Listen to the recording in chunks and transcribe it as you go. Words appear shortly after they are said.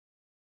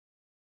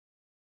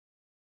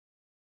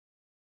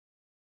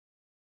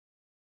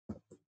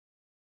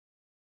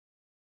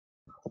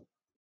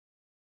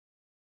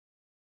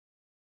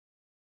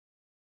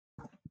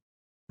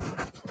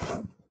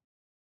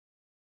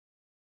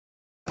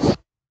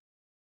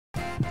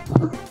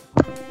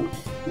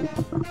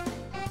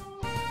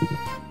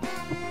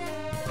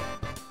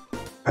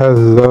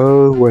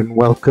Hello and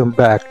welcome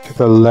back to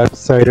the left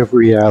side of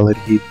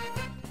reality.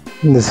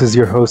 This is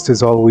your host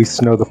as always,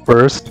 Snow the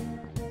First.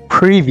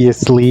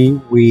 Previously,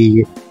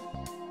 we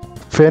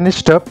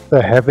finished up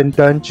the Heaven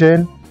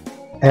Dungeon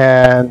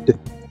and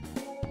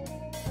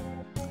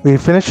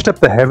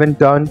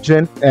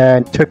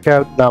took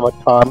out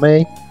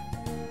Namatame,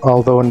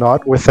 although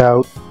not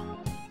without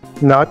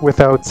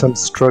some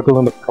struggle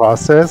in the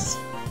process.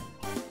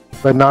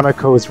 But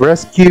Nanako is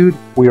rescued.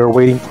 We are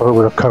waiting for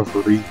her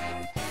recovery,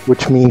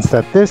 which means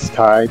that this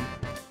time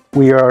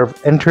we are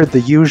entered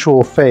the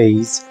usual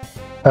phase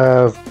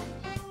of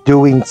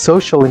doing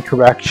social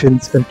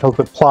interactions until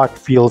the plot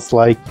feels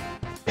like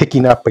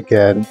picking up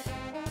again.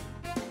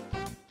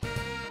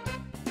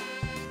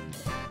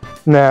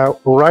 Now,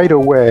 right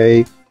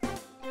away,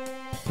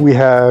 we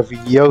have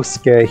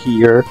Yosuke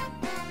here,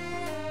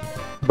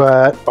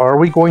 but are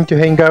we going to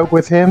hang out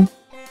with him?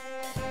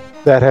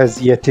 That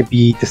has yet to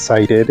be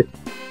decided.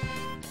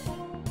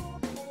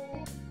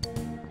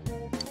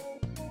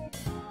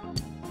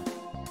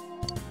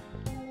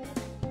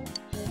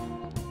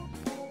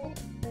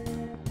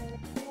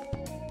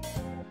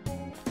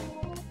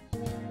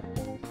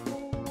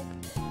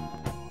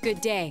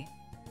 Good day.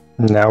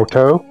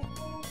 Naoto?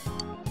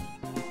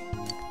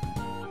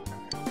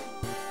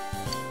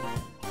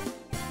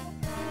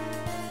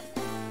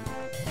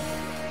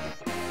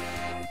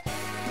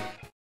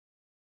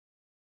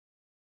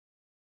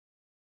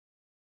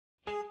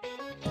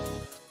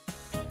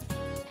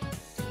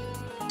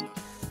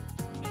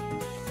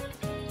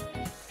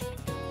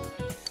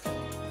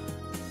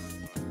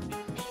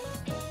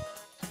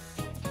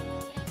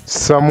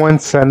 Someone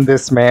send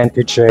this man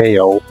to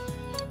jail.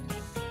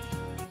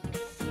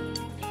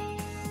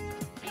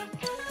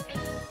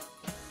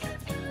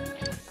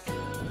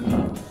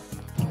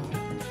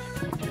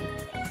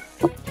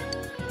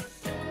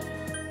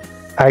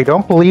 I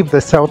don't believe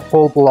the South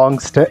Pole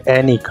belongs to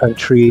any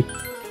country.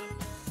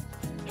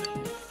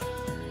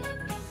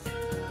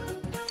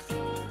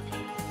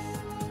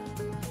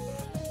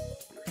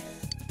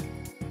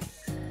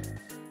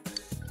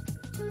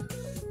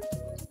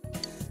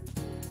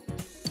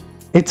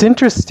 It's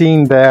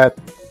interesting that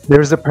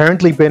there's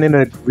apparently been an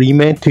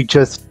agreement to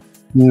just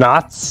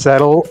not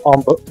settle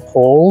on the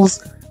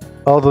poles,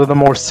 although the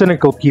more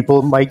cynical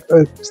people might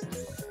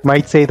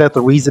say that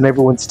the reason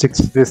everyone sticks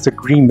to this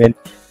agreement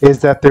is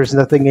that there's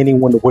nothing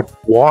anyone would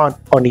want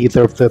on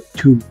either of the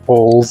two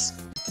poles.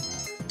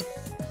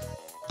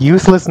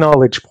 Useless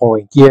knowledge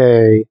point,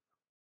 yay.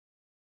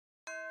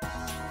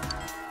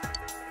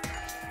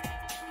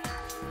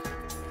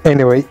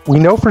 Anyway, we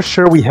know for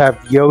sure we have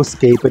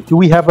Yosuke, but do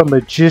we have a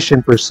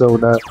magician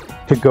persona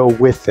to go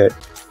with it?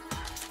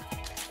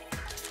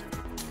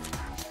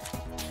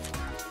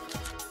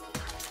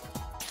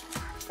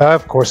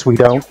 Of course we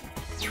don't.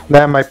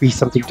 That might be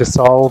something to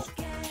solve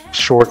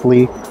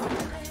shortly.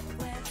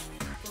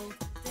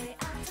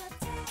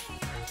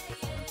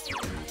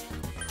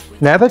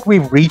 Now that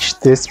we've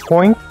reached this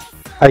point,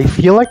 I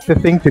feel like the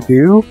thing to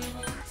do...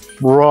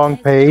 Wrong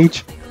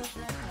page.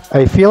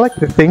 I feel like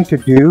the thing to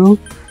do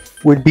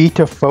would be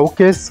to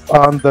focus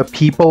on the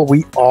people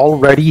we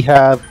already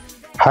have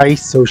high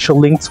social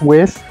links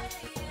with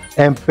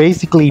and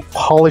basically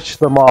polish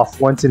them off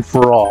once and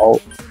for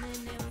all.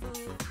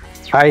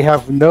 I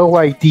have no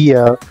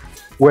idea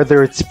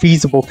whether it's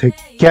feasible to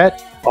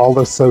get all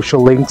the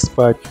social links,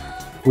 but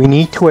we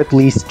need to at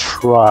least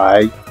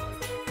try.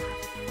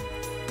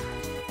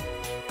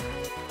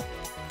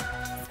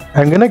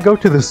 I'm gonna go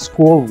to the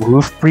school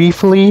roof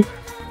briefly.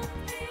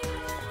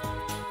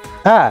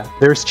 Ah,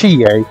 there's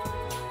Chie.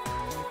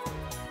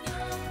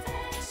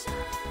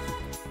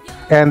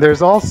 And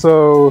there's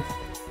also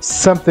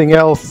something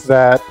else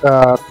that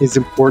is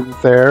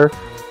important there.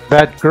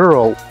 That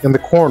girl in the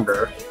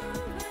corner.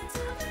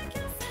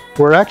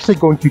 We're actually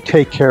going to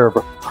take care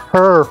of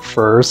her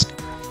first.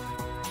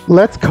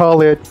 Let's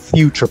call it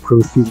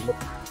future-proofing.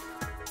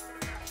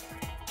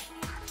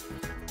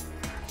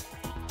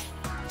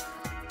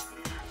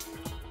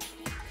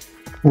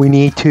 We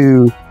need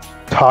to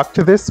talk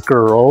to this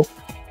girl.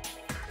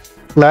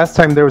 Last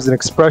time there was an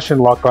expression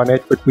lock on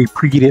it, but we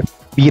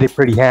beat it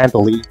pretty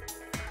handily.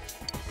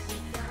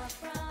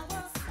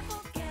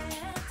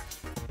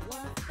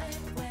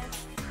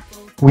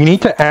 We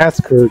need to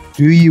ask her,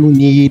 do you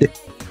need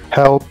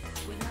help?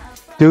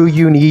 Do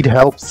you need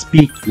help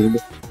speaking?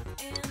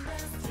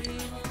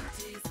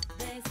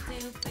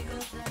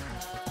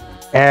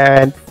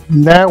 And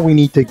now we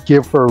need to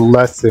give her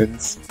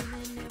lessons.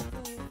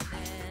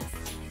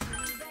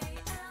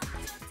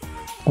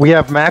 We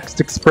have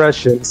maxed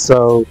expression,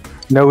 so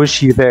no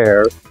issue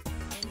there.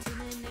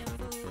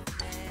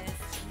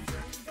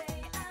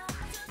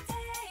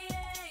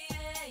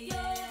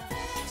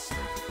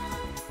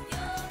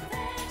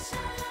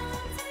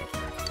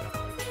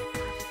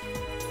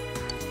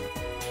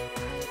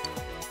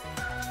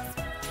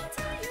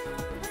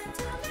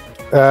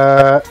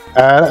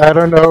 I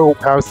don't know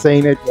how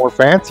saying it more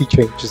fancy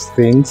changes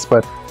things,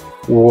 but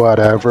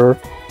whatever.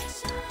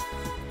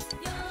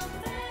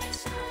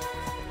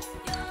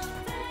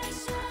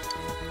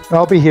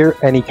 I'll be here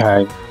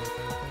anytime.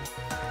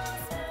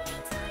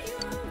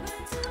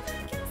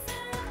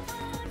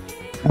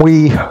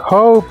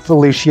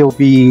 Hopefully she'll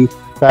be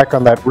back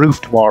on that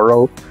roof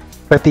tomorrow,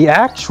 but the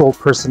actual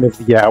person of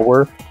the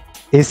hour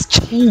is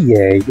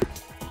Chie.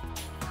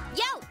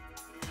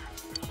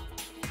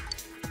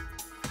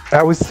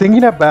 I was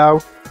thinking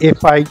about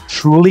if I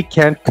truly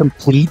can't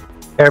complete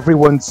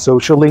everyone's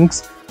social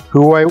links,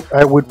 who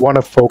I would want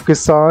to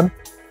focus on.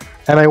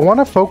 And I want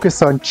to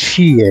focus on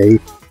Chie,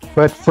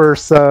 but for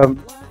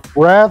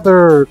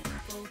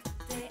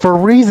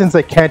reasons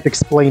I can't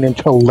explain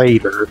until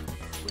later.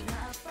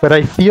 But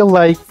I feel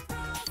like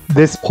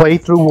this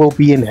playthrough will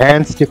be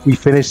enhanced if we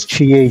finish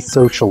Chie's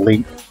social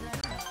link.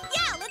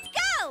 Yeah, let's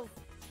go!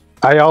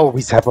 I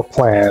always have a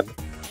plan.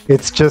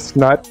 It's just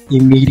not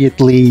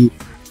immediately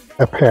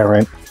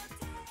apparent.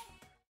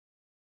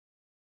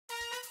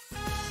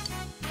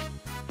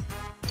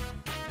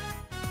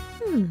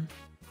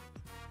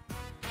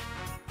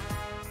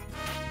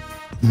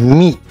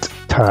 Meat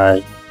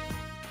time.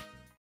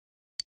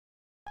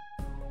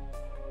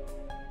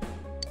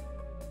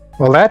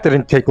 Well, that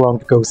didn't take long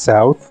to go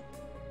south.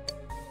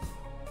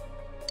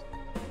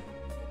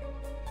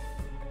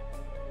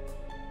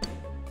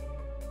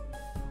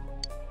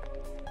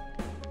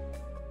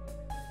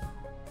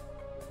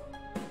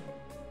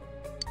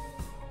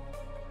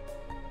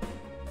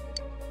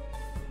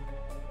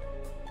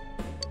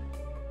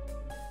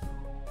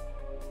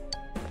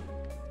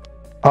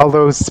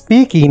 Although,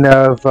 speaking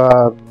of...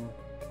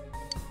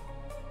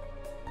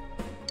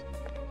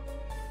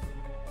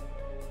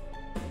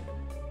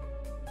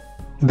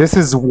 this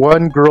is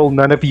one girl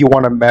none of you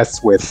want to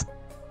mess with.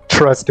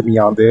 Trust me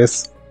on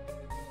this.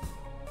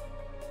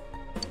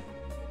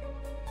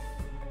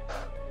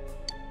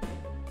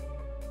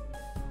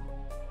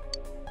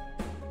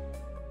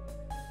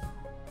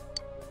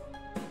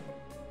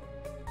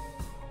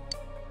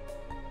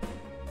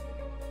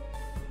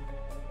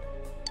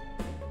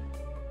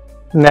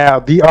 Now,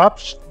 the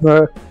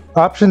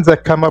options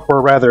that come up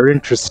are rather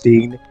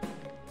interesting.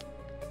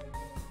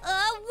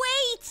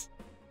 Wait!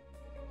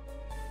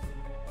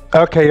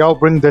 Okay, I'll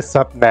bring this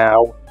up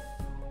now.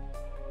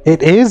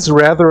 It is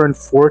rather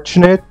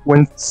unfortunate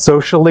when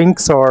social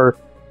links are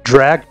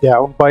dragged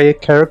down by a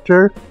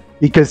character,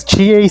 because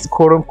Chie's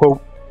quote-unquote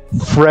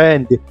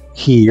friend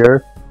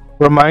here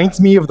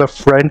reminds me of the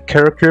friend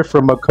character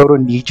from Makoto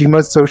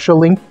Nijima's social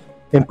link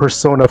in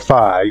Persona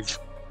 5.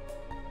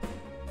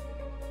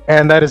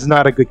 And that is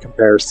not a good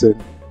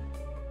comparison.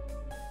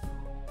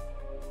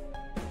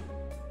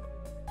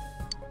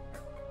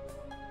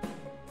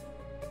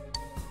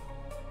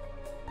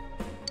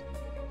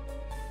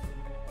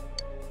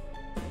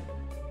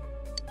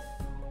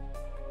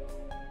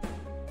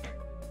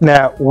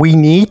 Now, we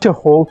need to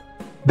hold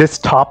this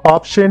top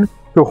option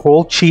to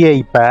hold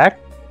Chie back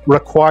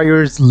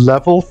requires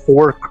level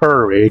 4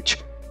 courage,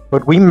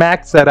 but we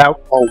maxed that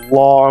out a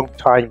long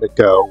time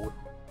ago.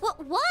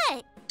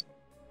 What?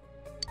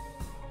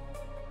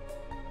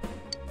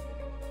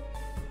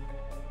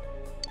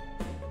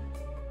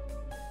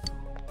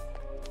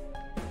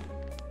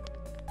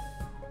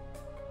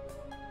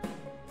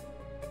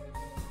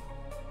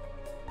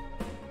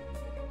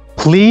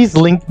 Please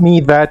link me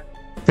that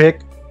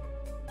fic.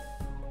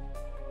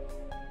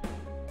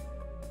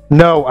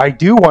 No, I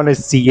do want to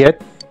see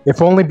it,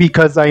 if only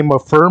because I'm a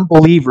firm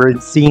believer in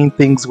seeing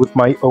things with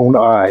my own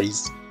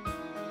eyes.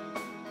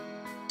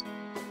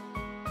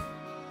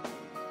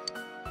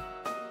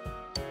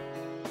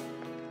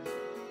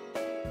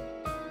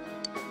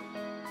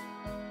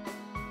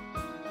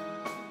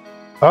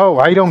 Oh,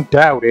 I don't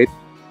doubt it.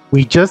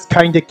 We just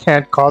kinda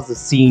can't cause a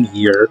scene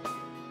here.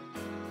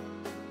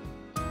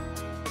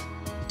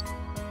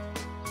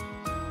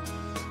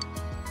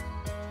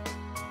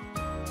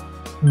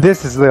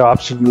 This is the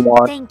option you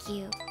want. Thank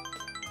you.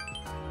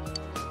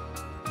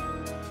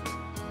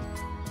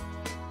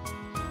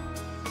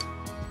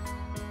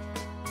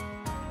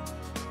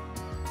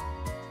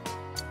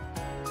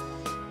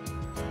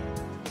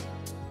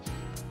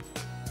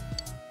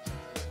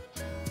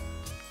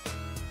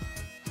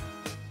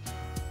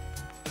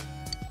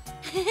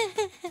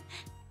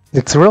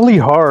 It's really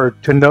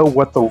hard to know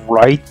what the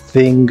right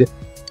thing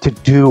to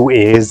do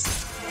is,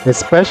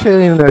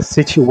 especially in a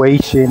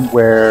situation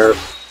where,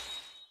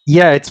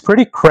 yeah, it's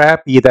pretty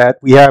crappy that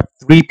we have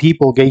 3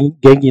 people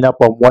ganging up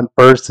on one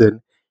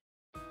person.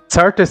 It's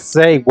hard to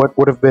say what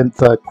would have been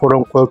the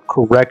quote-unquote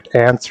correct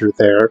answer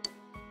there.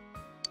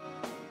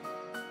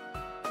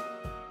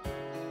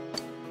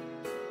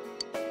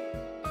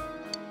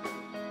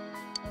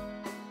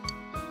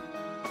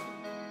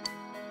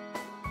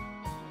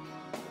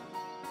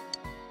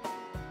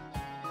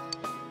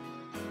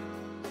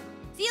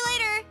 See you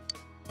later!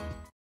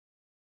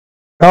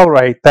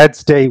 Alright,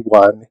 that's day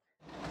 1.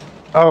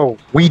 Oh,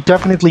 we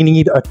definitely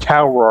need a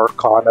Tower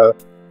Arcana.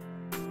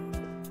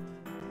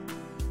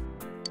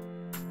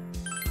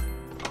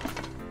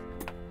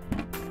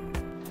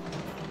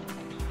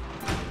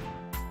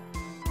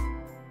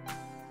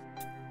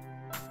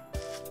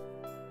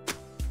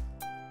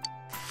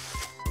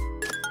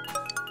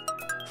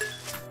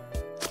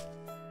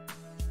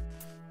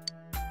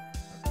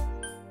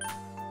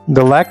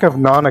 The lack of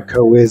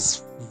Nanako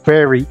is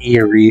very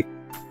eerie.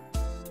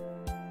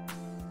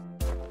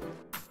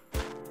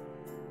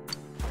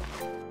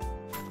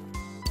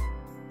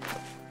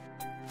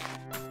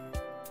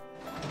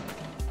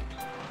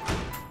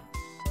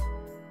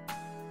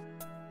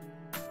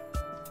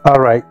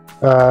 Alright,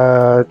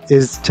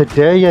 is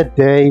today a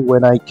day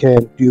when I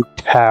can do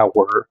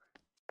tower?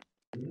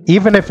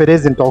 Even if it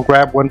isn't, I'll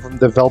grab one from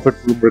the Velvet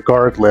Room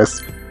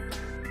regardless.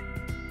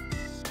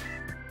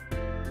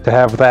 To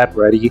have that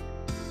ready.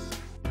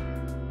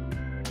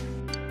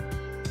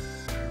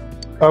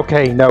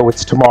 Okay, no,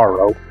 it's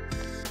tomorrow.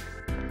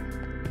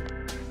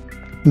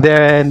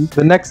 Then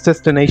the next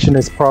destination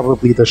is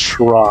probably the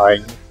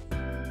shrine.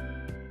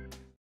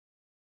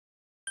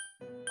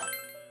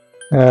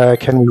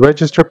 Can we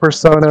register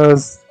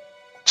personas?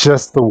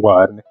 Just the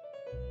one.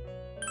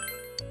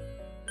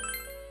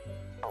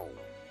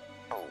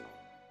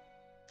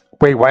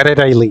 Wait, why did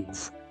I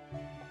leave?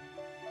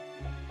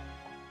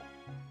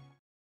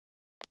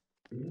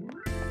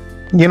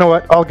 You know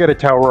what? I'll get a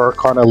Tower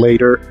Arcana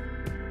later.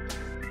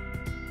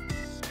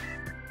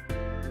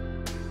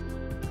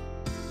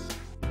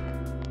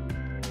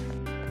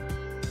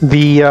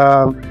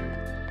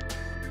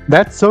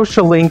 That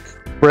social link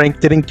rank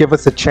didn't give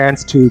us a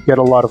chance to get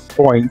a lot of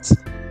points,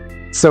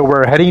 so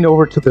we're heading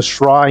over to the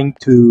shrine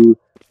to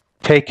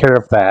take care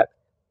of that.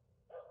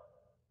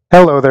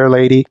 Hello there,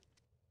 lady.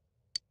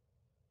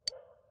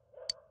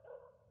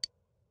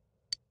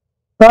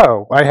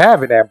 Oh, I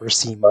have an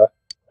Ambersema.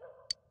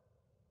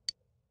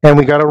 And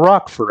we got a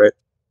rock for it.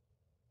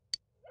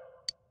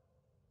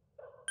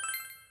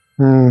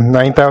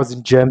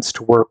 9,000 gems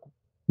to work,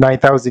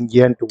 9,000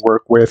 yen to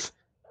work with.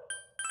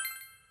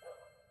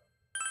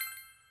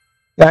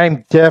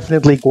 I'm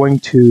definitely going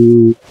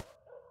to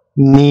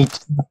need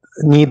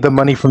the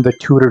money from the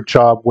tutor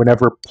job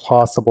whenever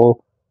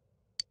possible.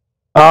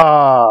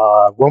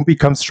 Won't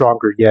become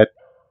stronger yet.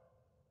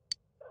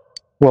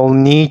 We'll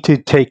need to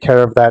take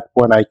care of that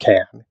when I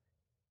can.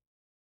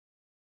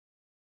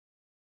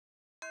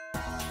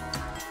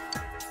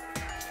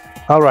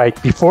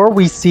 Alright, before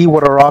we see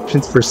what our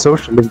options for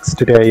social links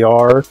today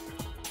are,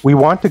 we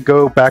want to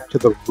go back to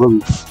the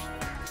roof.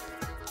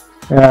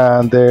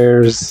 And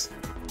there's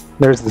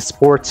the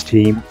sports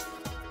team.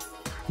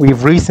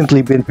 We've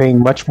recently been paying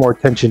much more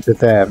attention to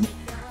them.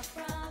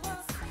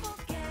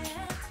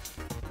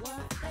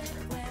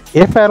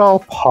 If at all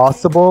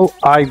possible,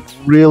 I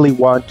really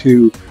want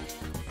to...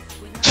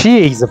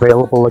 Chie's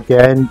available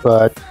again,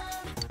 but...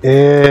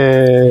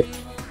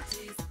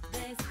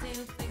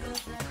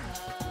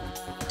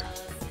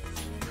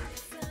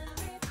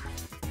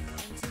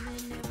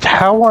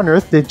 How on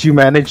earth did you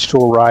manage to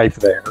arrive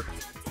there?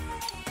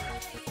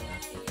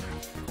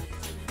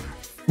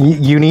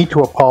 You need to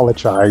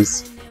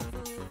apologize.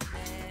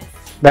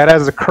 That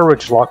has a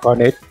courage lock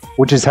on it,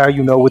 which is how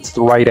you know it's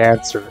the right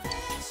answer.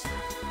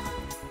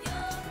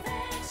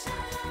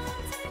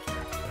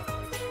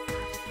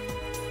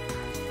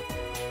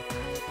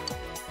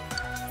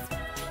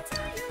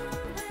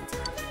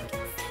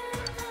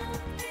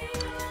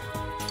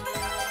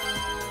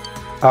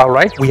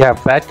 Alright, we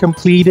have that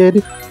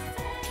completed.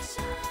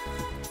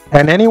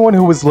 And anyone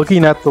who was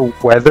looking at the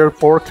weather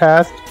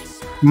forecast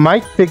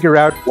might figure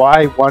out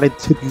why I wanted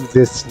to do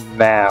this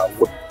now.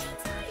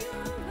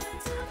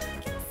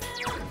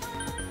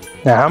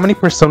 Now, how many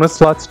Persona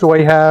slots do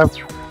I have?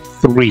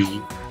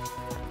 3.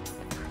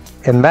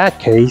 In that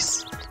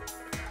case...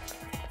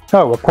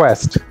 Oh, a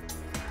quest.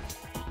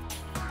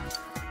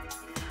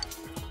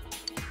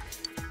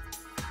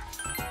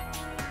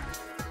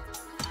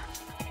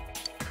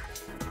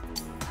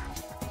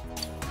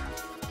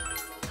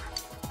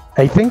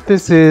 I think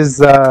this is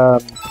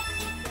the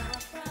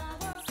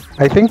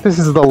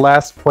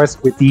last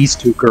quest with these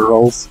two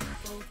girls.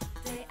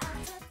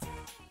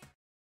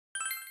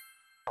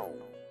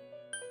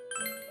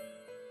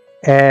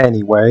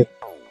 Anyway.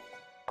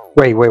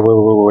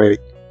 Wait.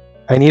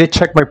 I need to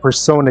check my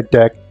Persona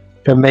deck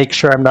to make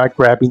sure I'm not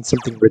grabbing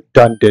something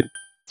redundant.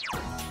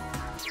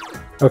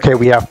 Okay,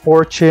 we have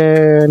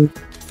Fortune,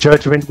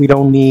 Judgment we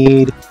don't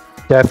need,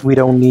 Death we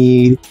don't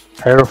need,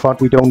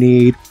 Hierophant we don't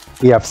need,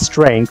 we have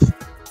Strength,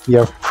 we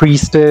have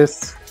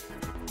Priestess,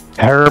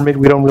 Hermit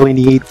we don't really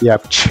need, we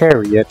have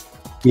Chariot,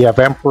 we have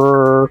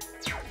Emperor.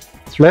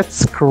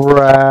 Let's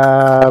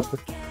grab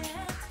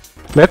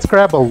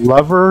a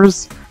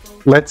Lovers,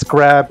 let's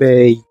grab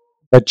a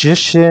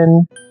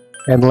Magician,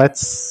 and I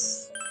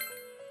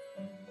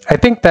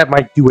think that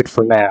might do it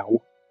for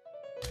now.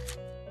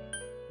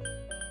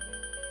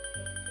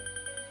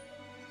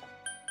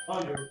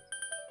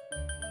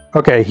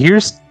 Okay,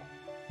 here's...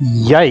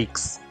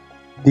 Yikes.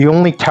 The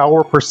only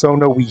tower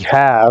persona we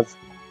have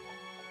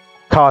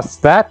costs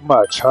that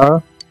much, huh?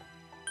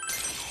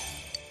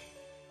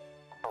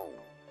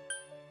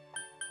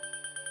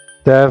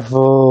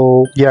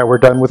 Devil... Yeah, we're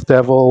done with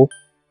Devil.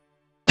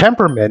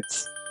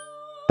 Temperaments.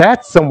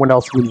 That's someone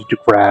else we need to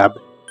grab.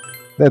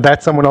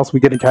 That's someone else we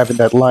didn't have in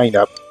that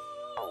lineup.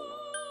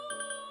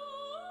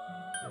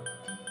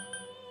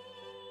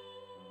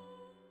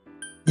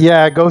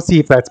 Yeah, go see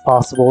if that's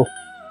possible.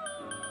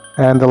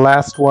 And the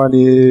last one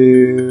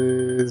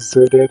is...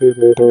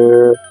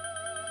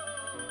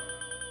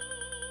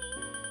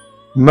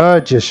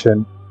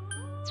 Magician.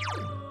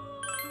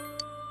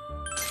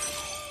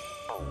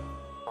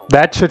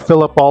 That should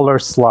fill up all our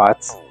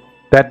slots.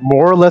 That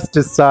more or less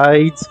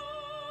decides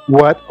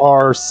what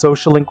our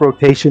social link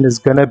rotation is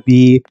gonna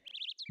be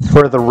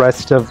for the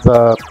rest of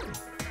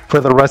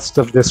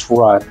this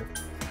run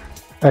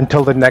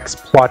until the next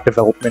plot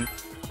development.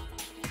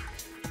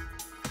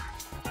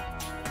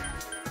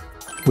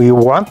 We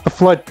want the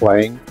flood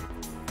playing.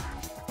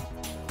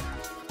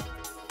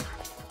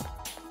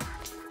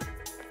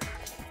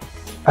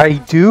 I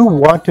do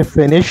want to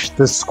finish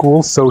the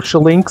school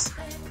social links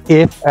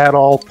if at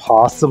all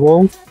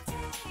possible.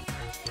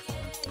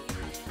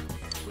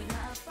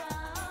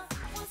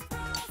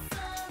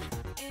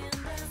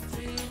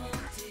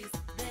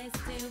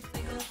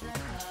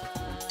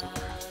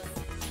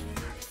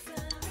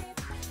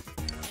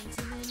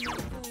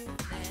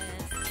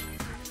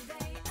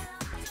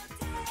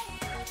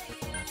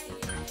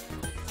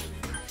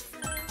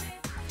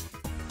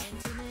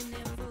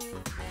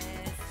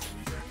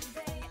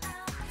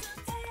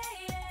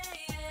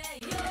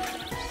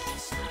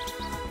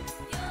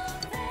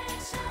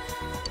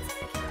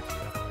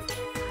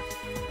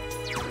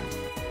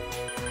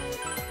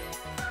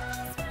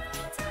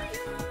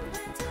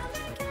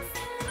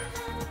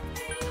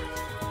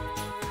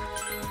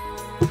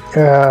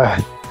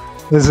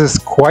 This is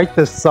quite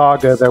the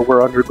saga that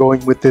we're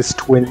undergoing with this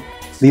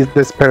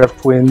pair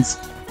of twins.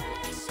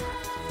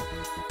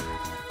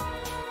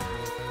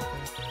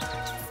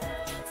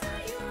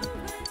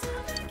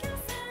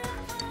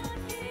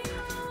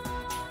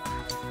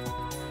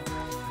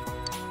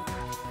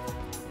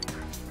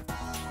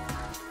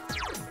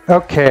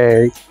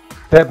 Okay,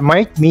 that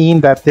might mean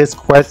that this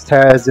quest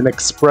has an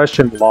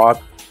expression lock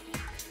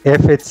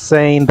if it's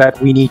saying that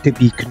we need to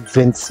be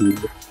convincing.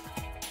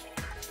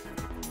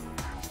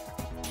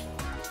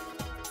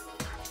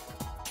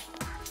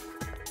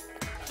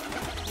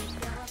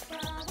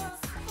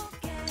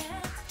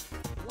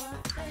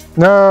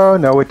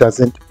 No, it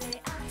doesn't.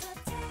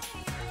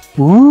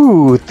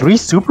 Ooh, 3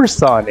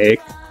 supersonic.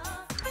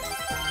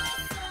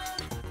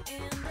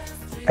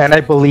 And I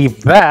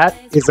believe that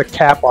is a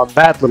cap on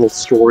that little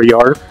story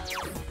arc.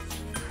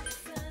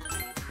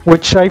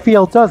 Which I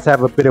feel does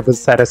have a bit of a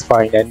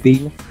satisfying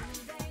ending.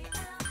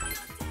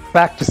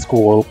 Back to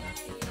school.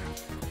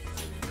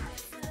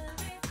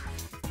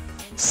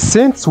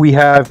 Since we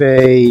have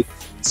a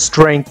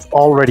strength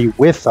already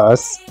with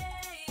us,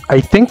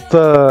 I think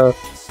the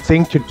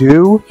thing to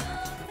do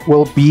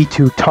will be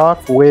to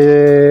talk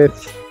with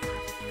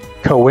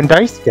Ko and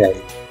Daisuke.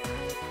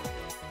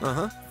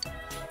 Uh-huh.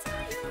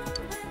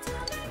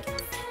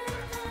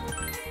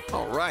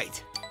 All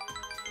right.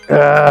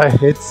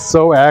 It's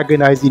so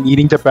agonizing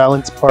needing to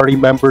balance party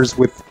members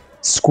with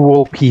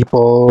school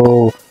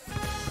people.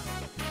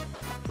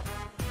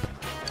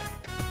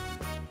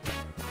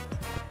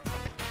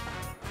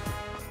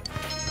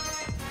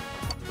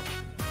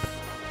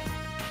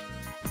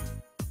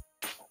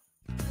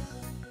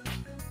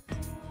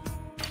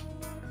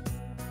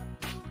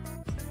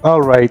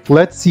 Alright,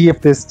 let's see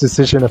if this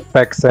decision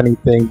affects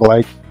anything,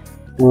 like,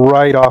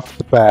 right off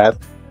the bat.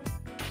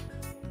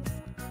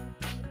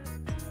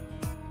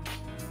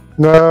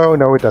 No,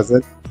 it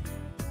doesn't.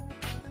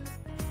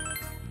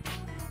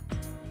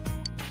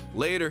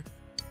 Later.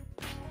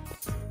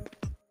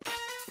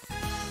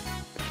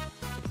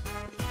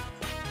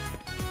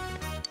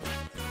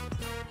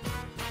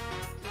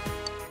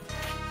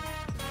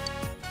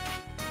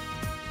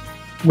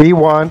 We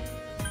want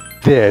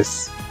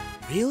this.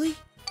 Really?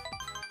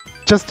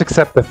 Just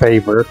accept the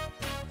favor.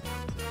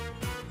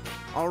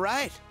 All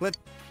right.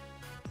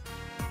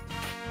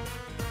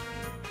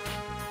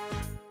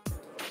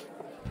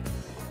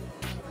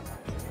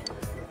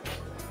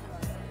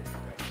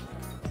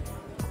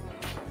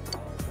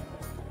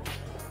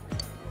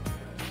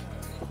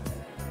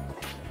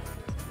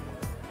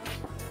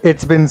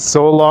 It's been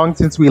so long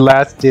since we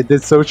last did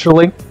this social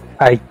link,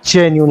 I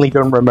genuinely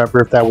don't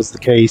remember if that was the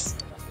case.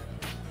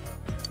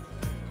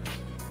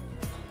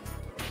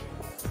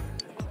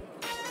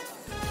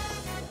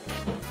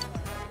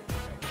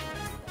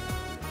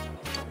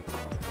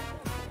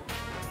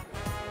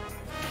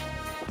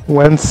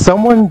 When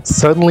someone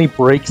suddenly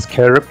breaks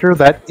character,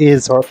 that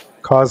is our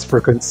cause for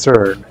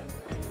concern.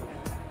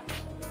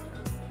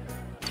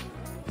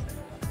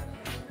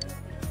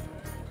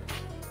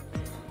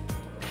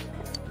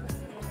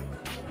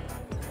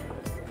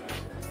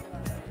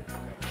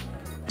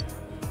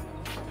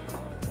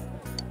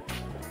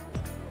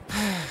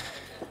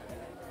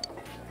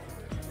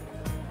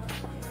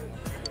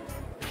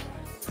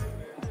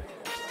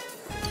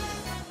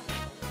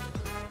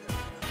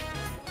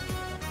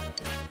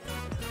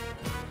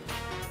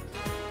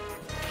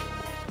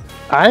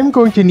 I'm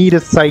going to need a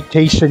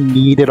citation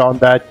needed on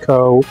that,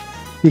 Ko,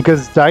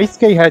 because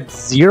Daisuke had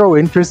zero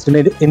interest in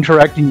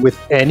interacting with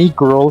any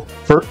girl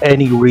for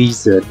any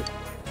reason.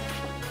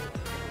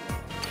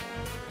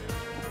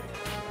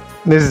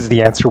 This is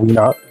the answer we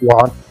not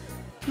want.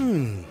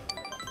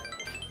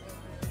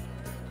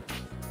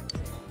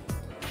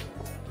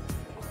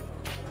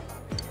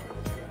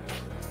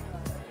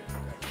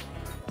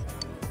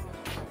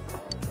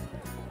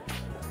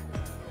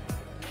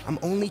 I'm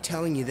only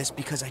telling you this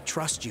because I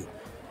trust you.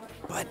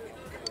 But...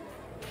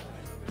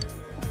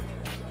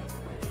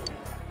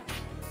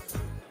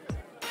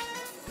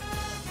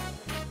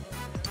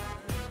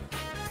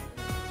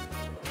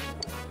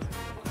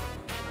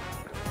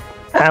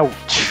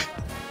 Ouch.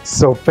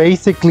 So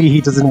basically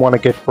he doesn't want to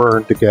get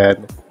burned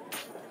again.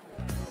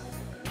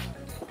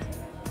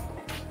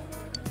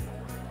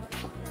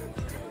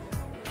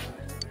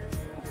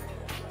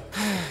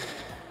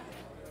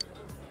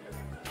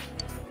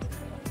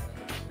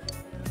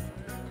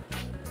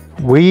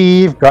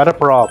 We've got a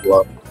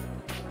problem.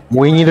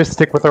 We need to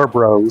stick with our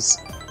bros.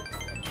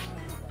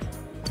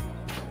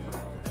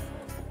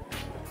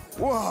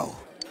 Whoa!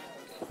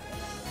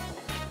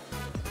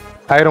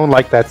 I don't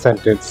like that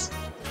sentence.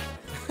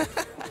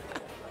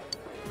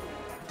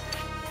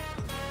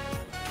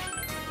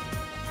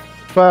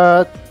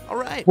 But All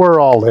right. we're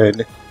all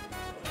in.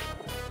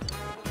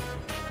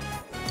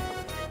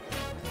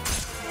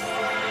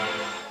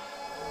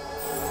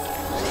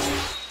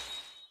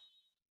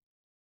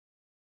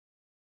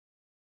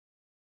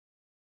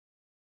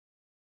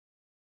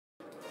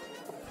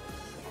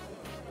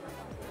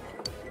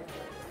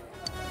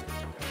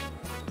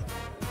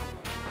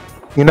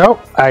 You know,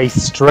 I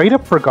straight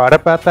up forgot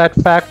about that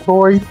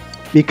factoid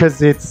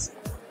because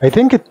I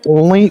think it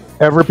only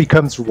ever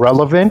becomes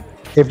relevant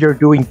if you're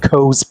doing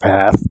Ko's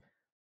Path.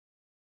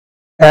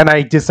 And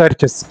I decided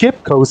to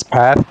skip Ko's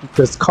Path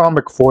because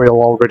Comic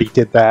Foil already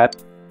did that.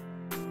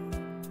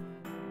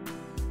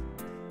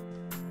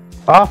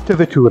 Off to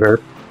the tutor.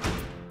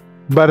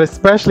 But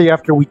especially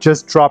after we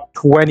just dropped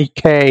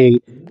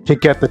 20k to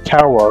get the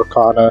Tower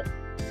Arcana.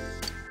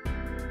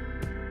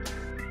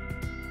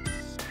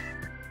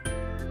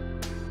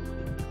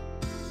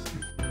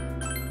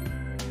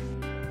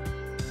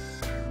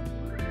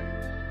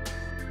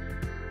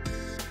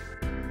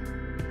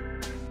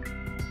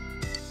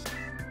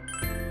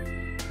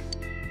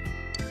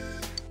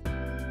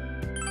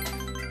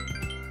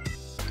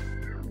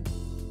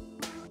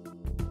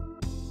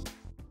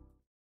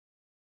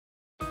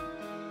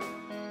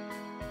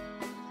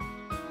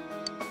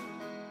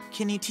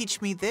 Can you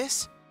teach me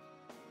this?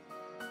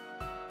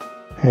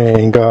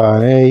 Hang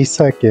on a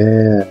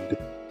second.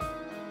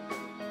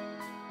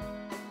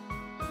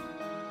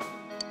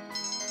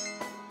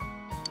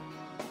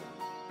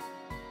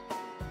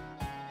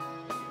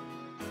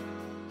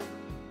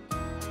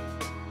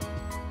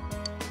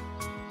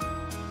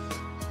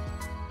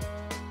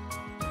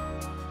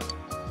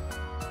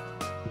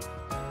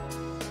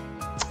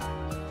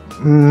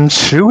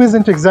 Shu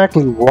isn't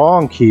exactly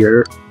wrong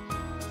here.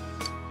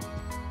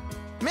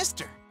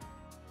 Mister!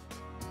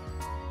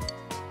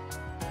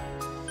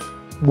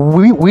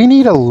 We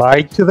need to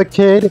lie to the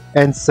kid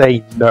and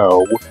say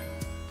no.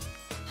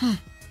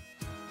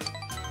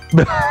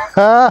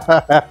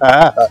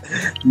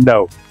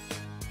 No.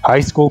 High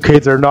school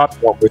kids are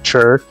not more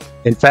mature.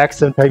 In fact,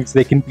 sometimes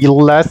they can be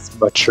less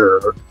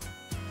mature.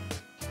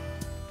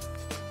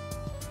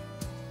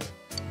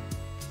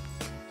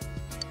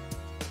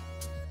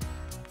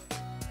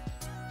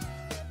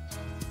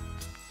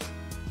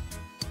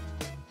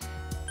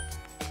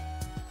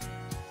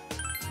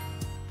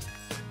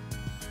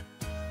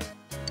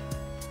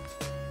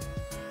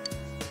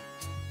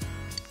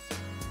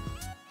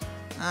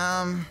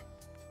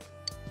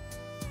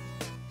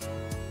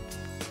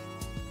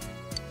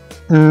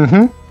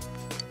 Mm-hmm.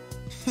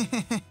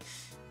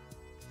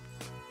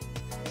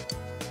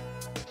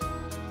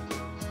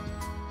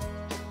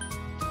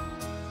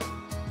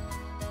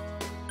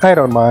 I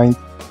don't mind.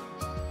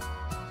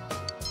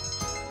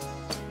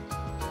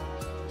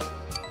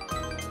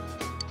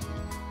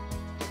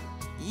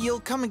 You'll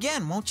come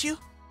again, won't you?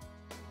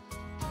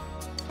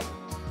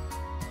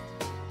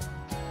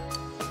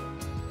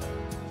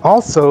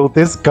 Also,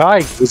 this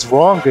guide was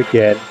wrong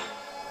again.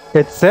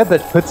 It said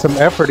that put some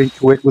effort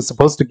into it was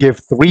supposed to give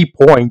 3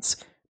 points,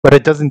 but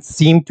it doesn't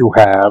seem to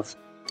have.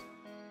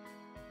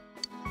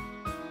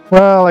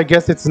 Well, I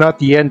guess it's not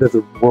the end of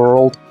the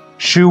world.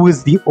 Shu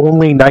is the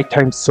only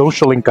nighttime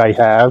social link I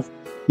have,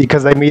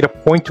 because I made a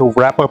point to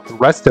wrap up the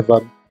rest of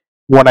them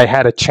when I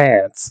had a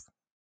chance.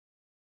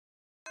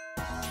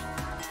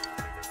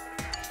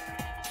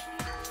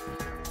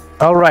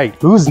 Alright,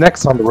 who's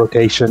next on the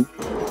rotation?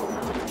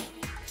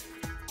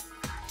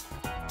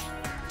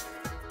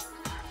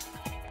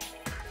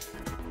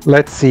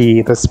 Let's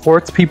see, the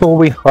sports people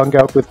we hung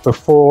out with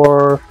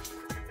before.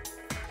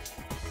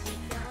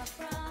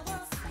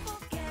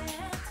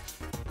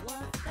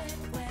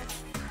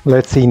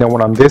 Let's see, no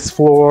one on this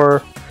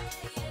floor.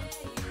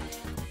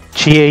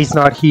 Chie's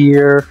not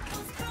here.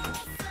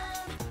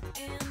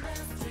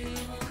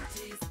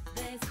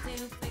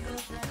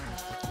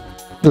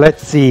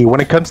 Let's see,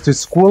 when it comes to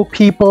school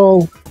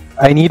people,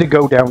 I need to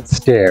go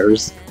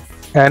downstairs.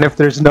 And if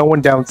there's no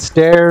one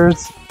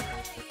downstairs,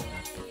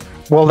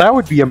 well, that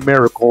would be a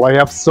miracle. I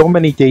have so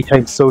many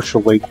daytime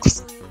social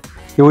links.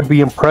 It would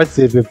be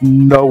impressive if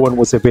no one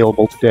was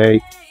available today.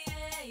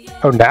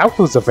 Oh,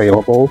 Naoto's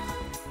available.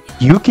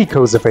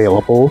 Yukiko's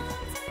available.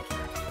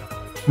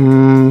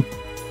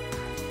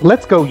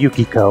 Let's go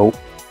Yukiko.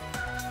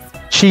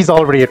 She's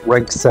already at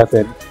rank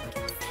 7.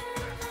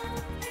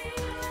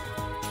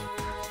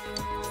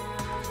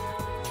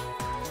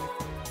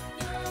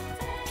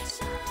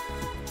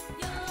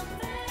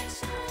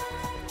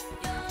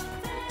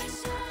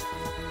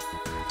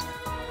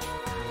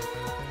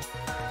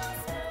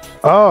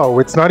 Oh,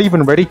 it's not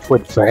even ready to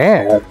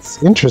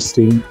advance.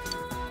 Interesting.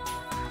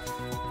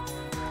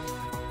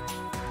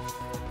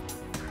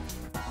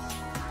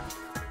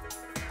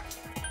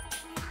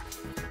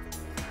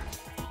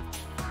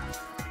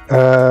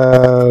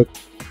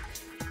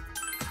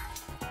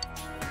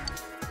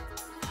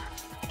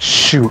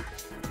 Shoot.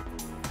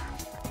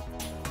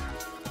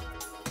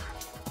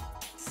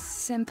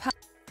 Senpai.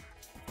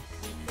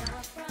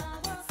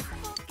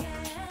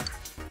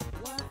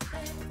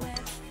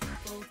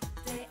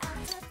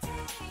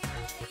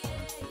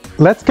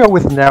 Let's go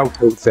with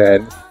Naoto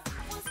then.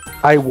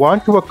 I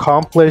want to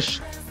accomplish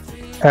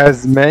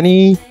as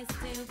many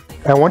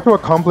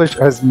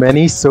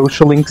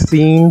social link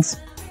scenes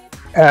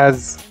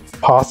as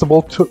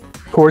possible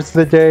towards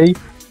the day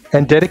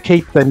and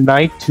dedicate the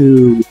night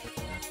to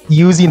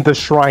using the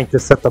shrine to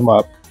set them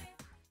up.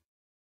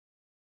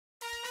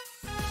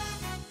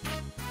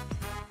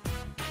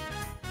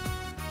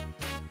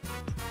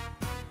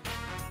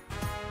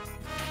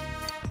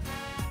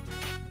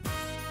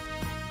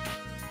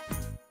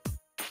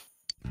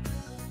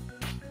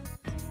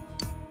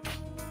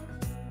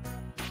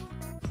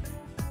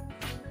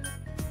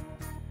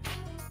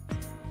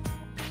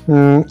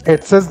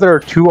 It says there are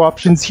 2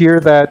 options here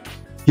that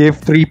give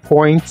 3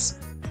 points,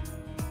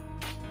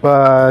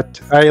 but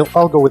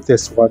I'll go with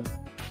this one.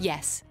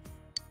 Yes.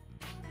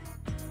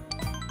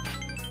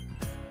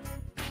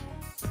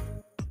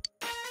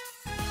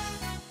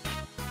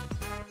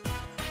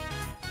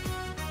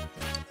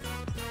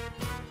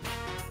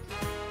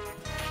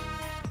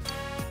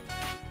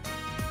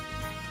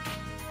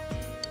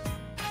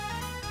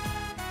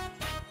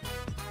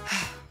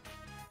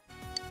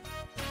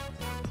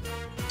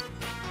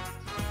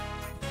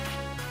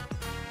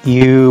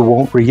 You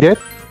won't read it?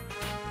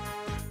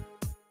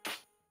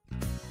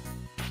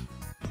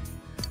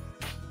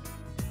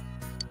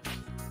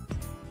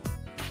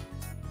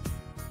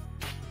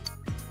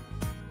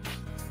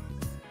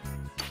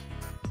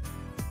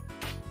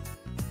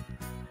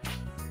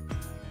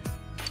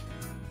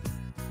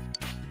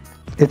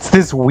 It's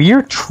this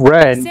weird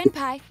trend.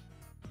 Senpai.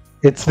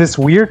 It's this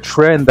weird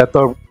trend that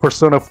the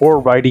Persona 4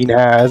 writing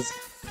has,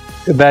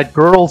 that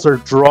girls are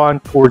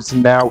drawn towards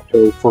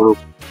Naoto for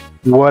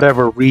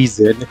whatever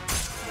reason.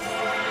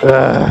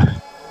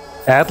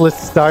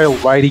 Atlas-style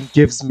writing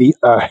gives me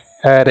a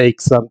headache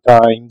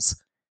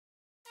sometimes.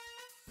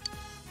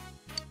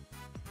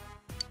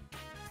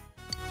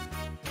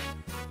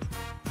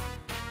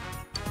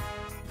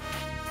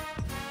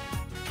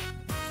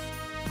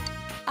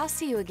 I'll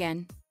see you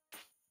again.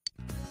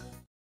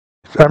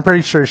 I'm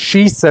pretty sure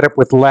she set up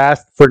with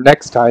last for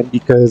next time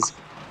because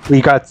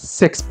we got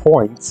 6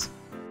 points.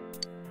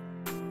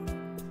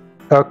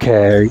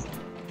 Okay.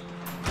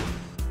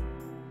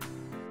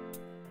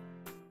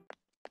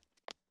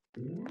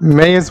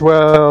 May as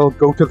well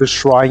go to the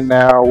shrine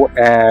now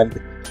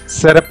and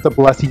set up the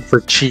blessing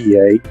for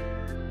Chie.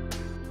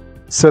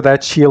 So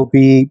that she'll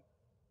be...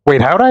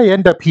 Wait, how'd I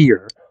end up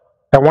here?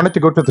 I wanted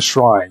to go to the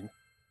shrine.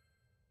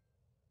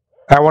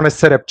 I want to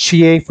set up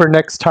Chie for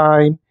next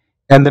time.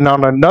 And then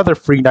on another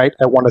free night,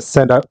 I want to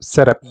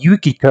set up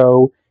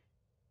Yukiko.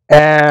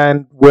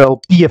 And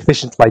we'll be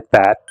efficient like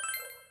that.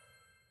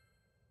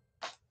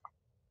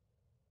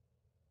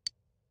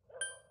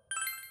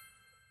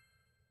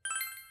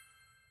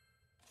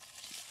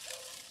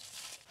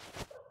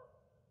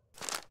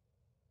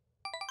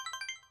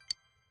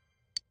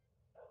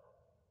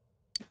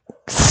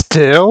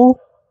 Still?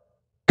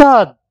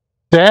 God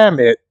damn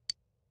it.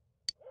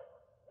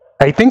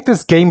 I think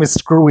this game is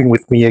screwing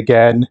with me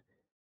again.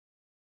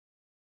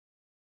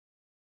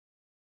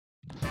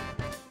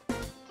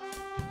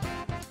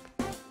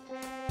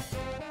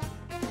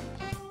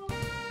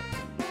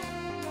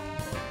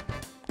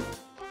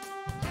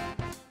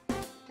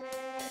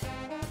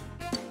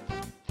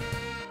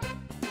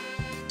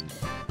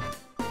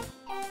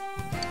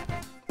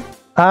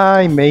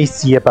 I may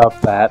see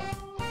about that.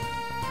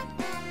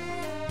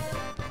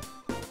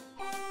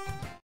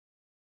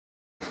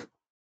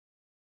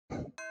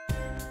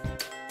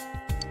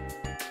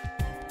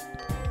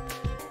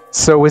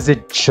 So is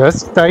it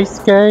just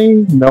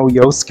Daisuke? No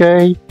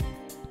Yosuke?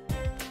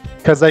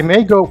 Because I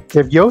may go...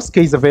 If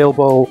Yosuke's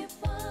available...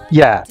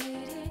 Yeah.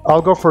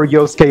 I'll go for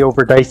Yosuke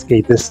over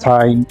Daisuke this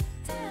time.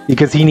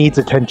 Because he needs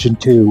attention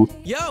too.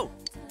 Yo!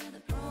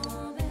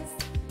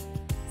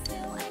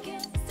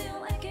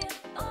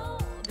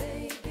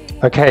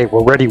 Okay,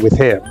 we're ready with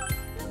him.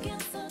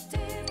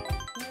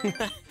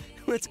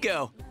 Let's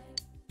go.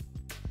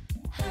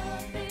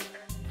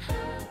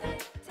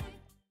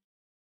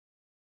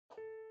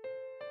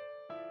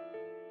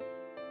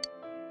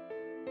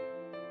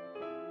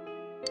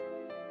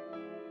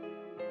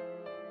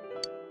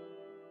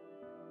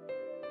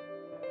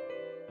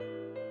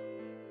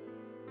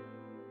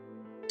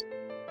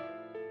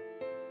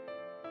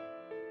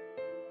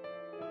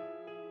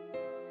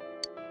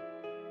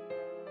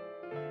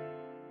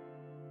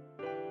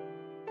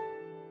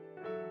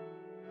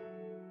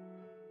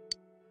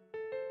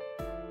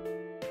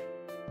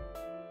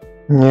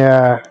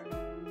 Yeah,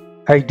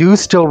 I do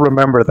still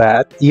remember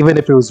that, even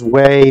if it was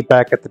way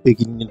back at the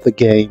beginning of the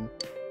game.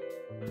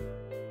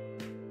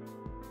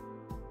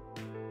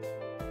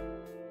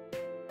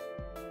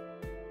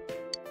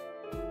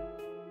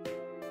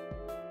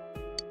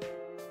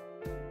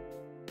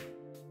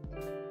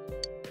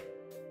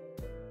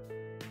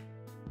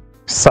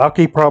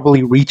 Saki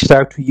probably reached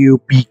out to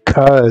you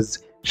because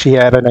she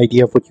had an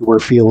idea of what you were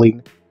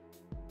feeling.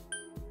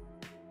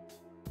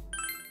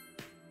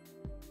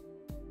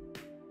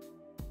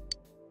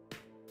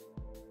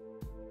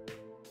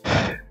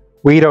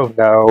 We don't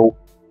know.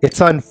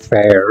 It's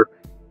unfair.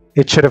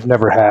 It should have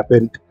never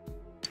happened.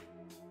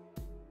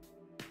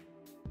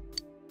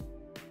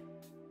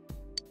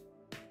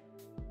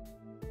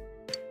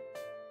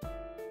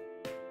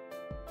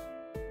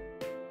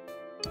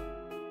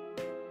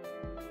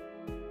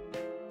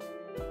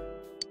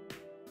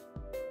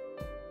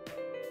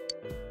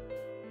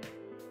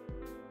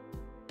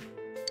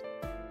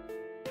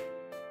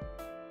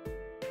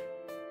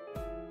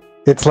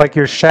 It's like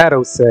your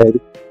shadow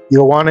said,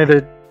 you wanted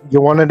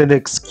an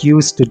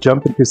excuse to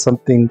jump into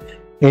something,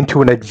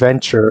 into an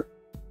adventure.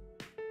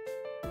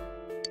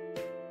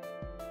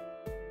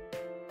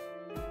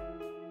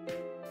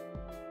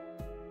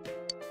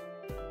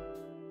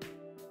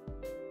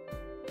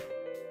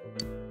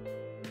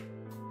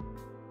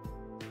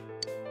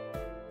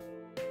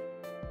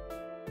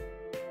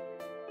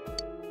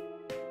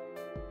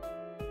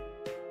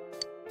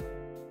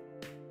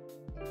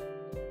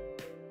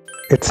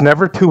 It's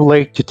never too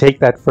late to take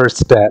that first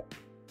step.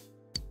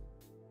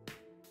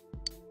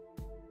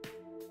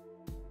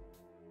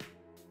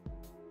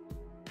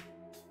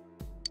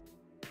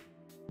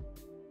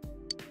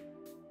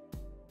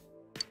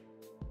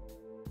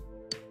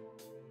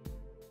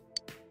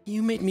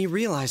 You made me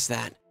realize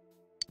that.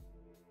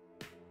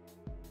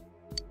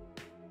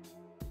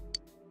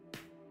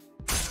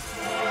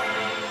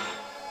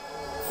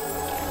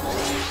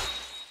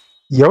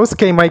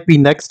 Yosuke might be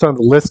next on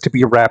the list to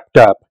be wrapped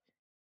up.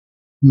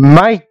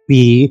 Might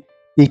be,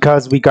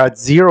 because we got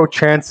 0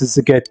 chances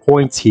to get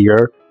points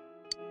here.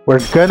 We're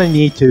gonna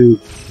need to...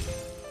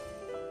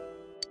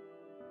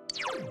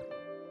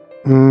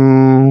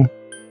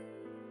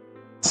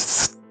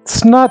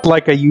 It's not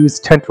like I use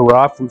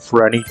Tentarafu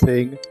for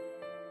anything,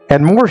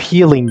 and more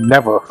healing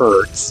never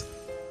hurts.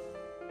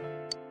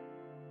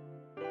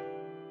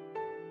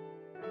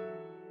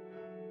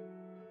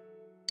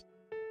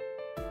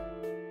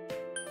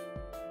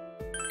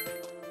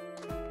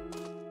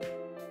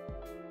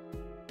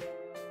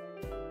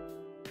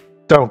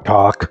 Don't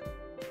talk.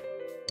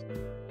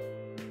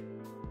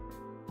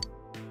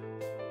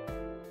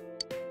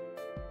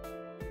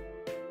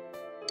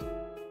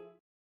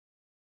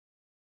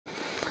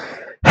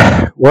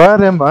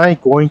 What am I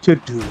going to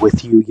do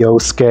with you,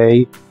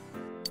 Yosuke?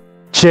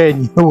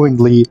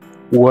 Genuinely,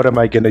 what am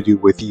I gonna do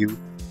with you?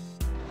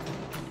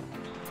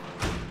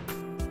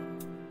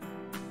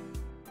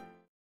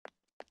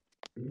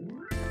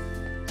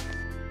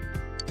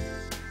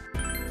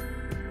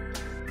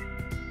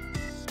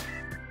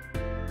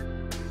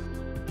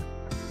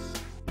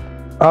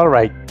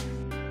 Alright,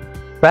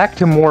 back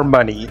to more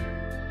money,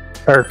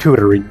 or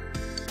tutoring.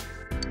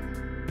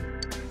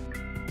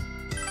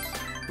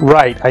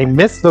 Right, I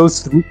missed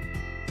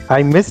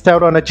I missed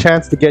out on a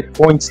chance to get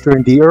points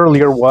during the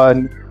earlier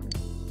one,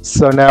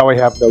 so now I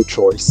have no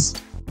choice.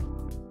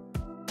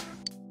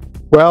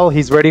 Well,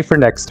 he's ready for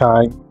next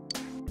time.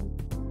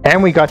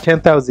 And we got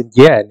 10,000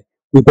 yen.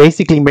 We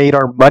basically made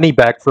our money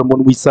back from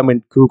when we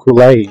summoned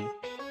Cuchulainn.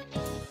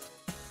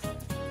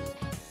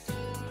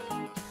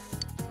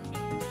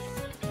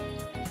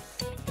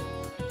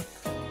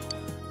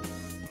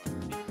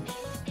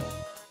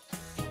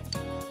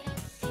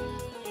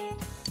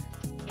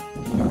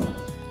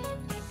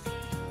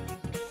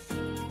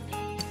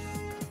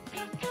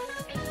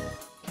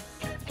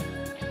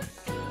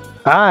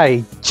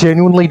 I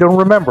genuinely don't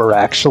remember,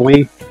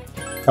 actually.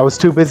 I was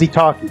too busy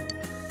talking.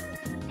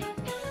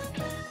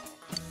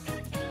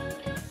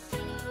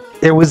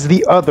 It was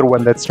the other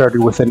one that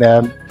started with an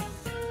M.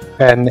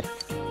 And...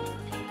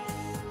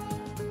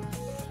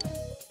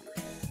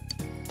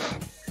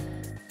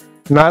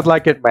 not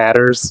like it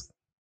matters.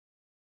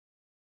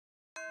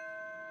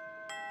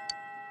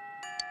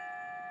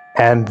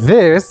 And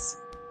this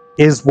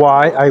is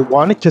why I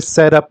wanted to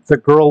set up the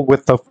girl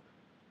with the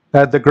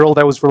girl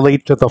that was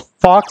related to the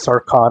Fox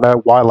Arcana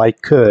while I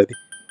could.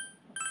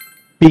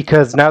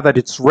 Because now that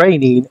it's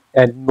raining,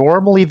 and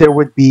normally there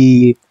would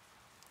be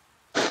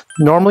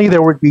no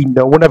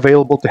one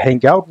available to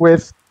hang out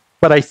with,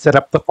 but I set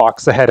up the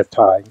Fox ahead of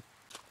time.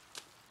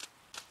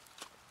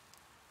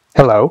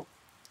 Hello?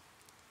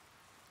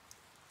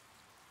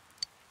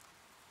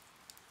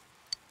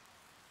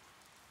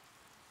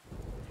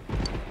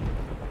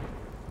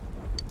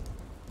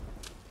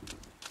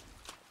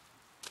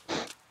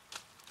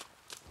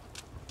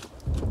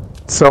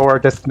 So our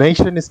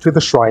destination is to the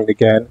shrine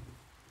again.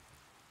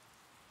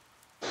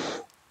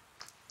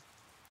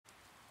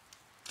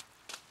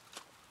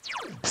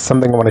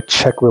 Something I want to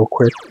check real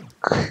quick.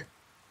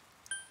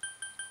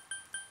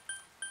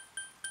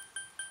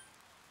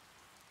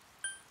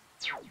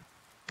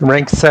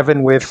 Rank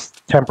 7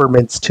 with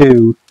temperaments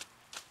too.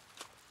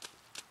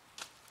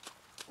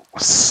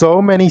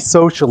 So many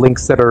social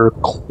links that are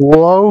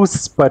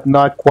close but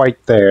not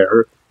quite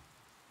there.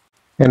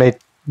 And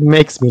it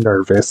makes me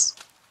nervous.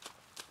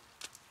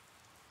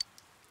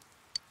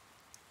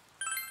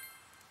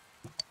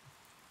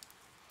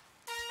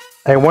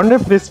 I wonder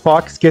if this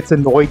fox gets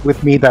annoyed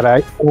with me that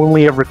I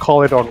only ever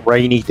call it on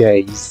rainy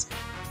days.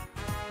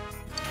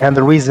 And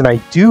the reason I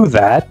do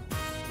that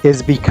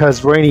is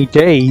because rainy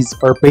days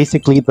are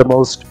basically the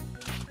most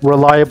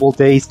reliable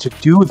days to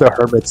do the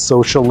Hermit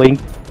social link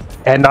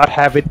and not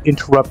have it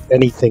interrupt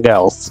anything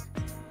else,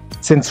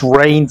 since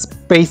rains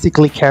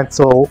basically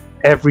cancel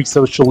every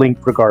social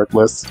link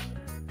regardless.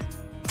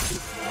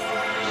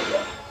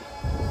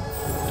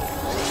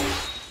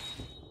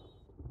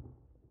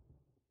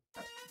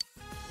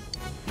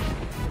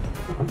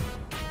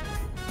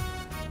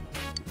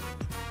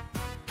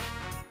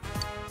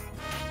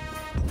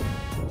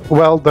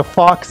 Well, the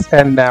Fox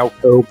and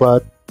Naoko,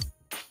 but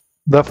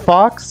the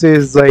Fox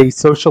is a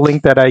social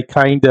link that I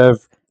kind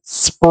of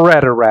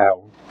spread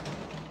around.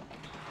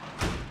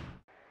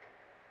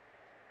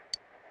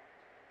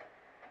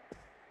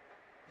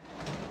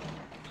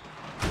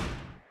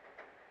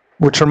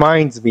 Which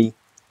reminds me,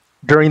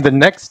 during the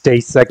next day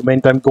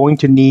segment, I'm going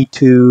to need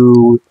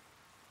to...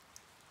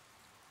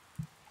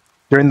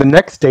 During the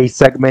next day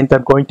segment,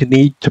 I'm going to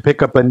need to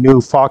pick up a new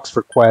Fox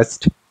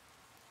request.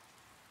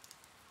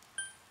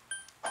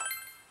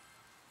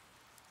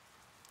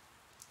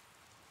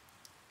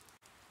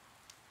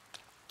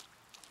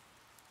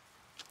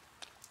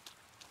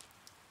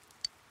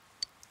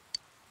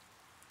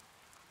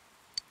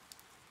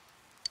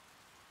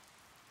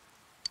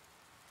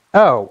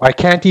 Oh, I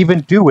can't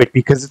even do it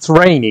because it's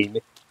raining.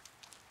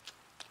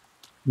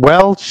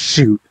 Well,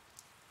 shoot.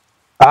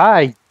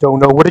 I don't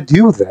know what to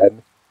do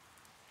then.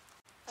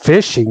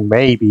 Fishing,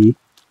 maybe.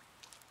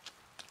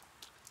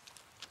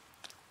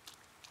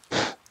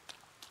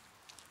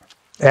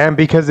 And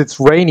because it's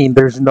raining,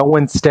 there's no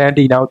one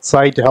standing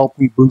outside to help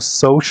me boost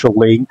social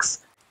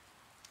links.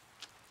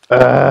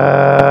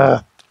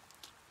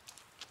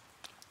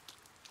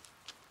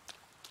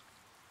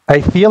 I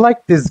feel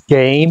like this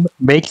game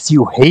makes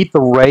you hate the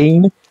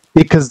rain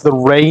because the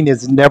rain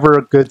is never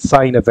a good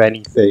sign of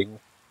anything.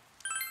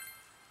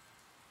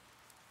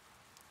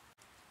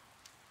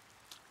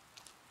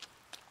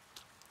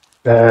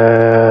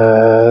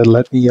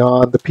 Let me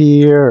on the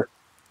pier.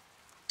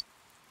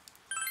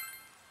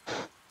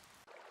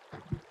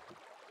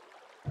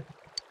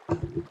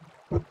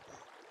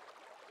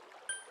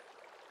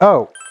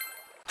 Oh,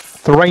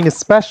 the rain is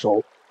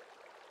special.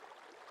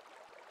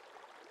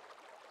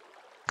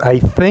 I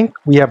think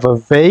we have a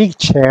vague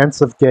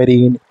chance of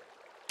getting...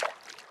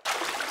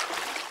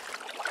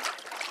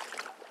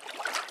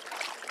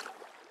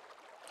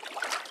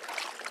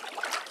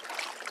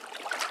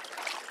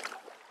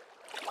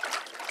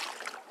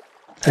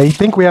 I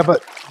think we have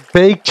a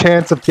vague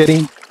chance of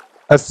getting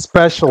a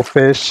special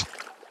fish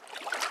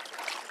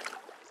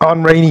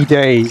on rainy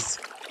days.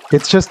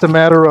 It's just a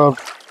matter of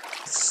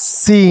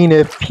seeing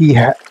if we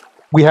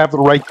have the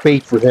right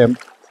bait for him.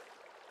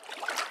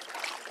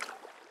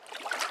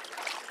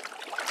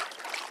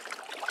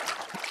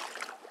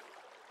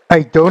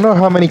 I don't know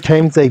how many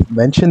times I've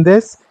mentioned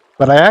this,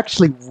 but I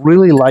actually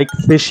really like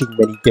fishing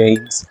mini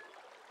games.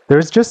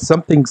 There's just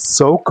something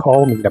so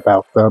calming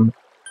about them.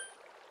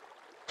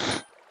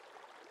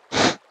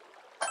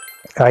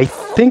 I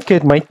think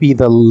it might be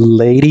the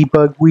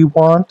ladybug we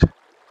want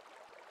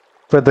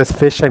for this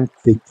fish I'm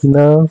thinking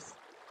of.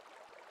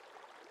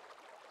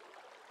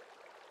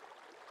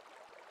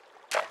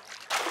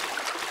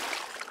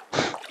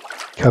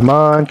 Come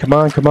on, come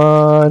on, come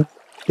on.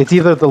 It's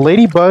either the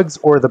ladybugs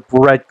or the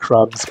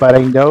breadcrumbs, but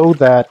I know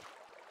that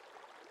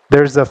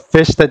there's a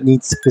fish that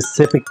needs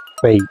specific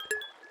bait.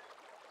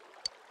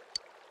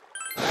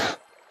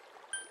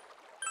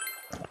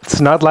 It's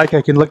not like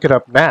I can look it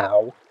up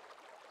now.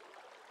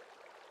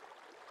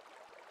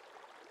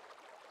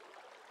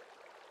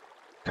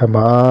 Come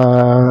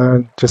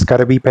on, just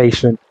gotta be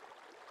patient.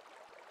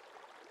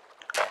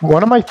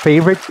 One of my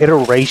favorite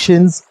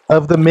iterations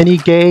of the mini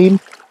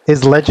game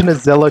is Legend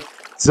of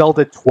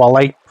Zelda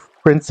Twilight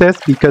Princess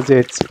because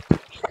it's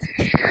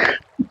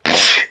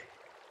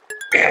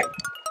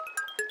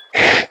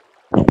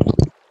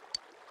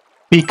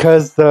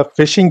the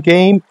fishing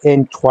game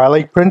in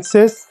Twilight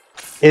Princess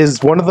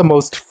is one of the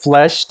most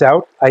fleshed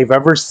out I've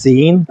ever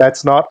seen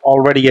that's not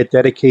already a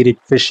dedicated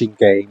fishing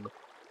game.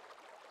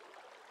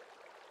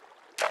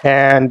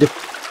 And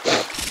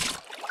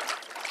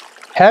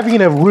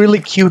having a really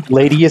cute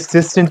lady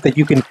assistant that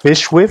you can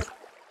fish with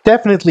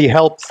definitely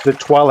helps the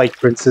Twilight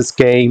Princess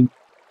game.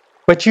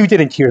 But you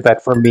didn't hear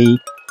that from me.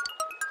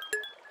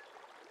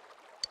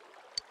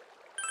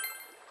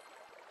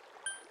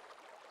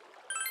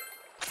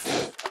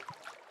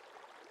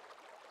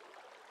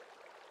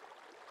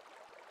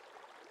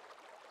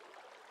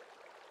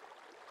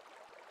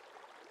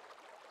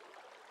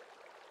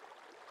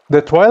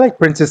 The Twilight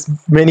Princess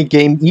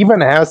minigame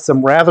even has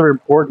some rather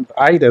important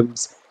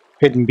items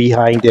hidden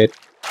behind it.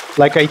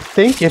 Like, I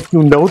think if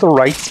you know the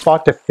right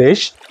spot to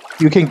fish,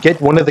 you can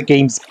get one of the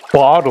game's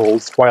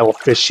bottles while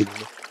fishing.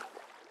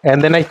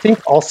 And then I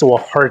think also a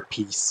heart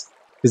piece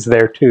is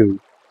there too.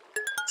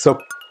 So,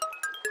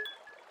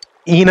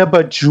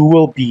 Inaba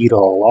Jewel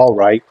Beetle,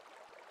 alright.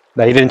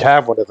 They didn't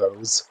have one of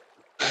those.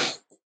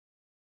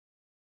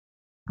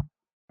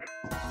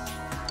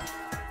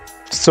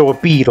 So a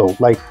beetle,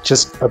 like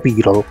just a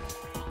beetle.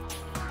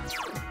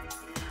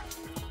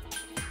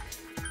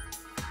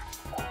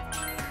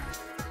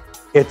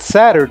 It's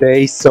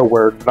Saturday, so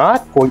we're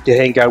not going to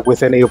hang out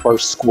with any of our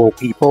school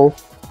people.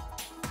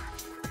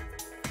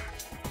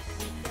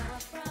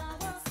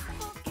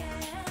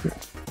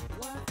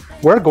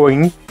 We're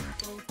going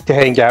to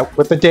hang out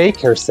with the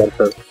daycare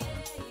center.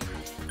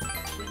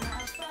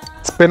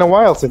 It's been a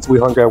while since we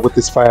hung out with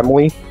this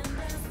family.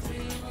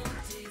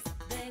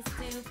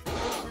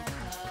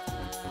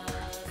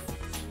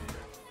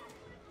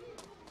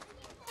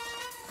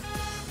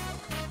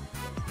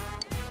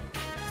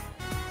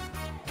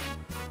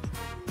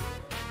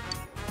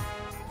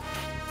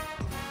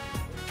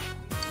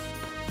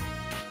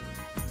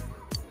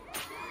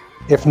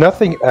 If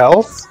nothing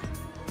else,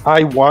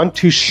 I want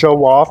to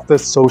show off the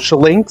social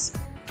links.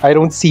 I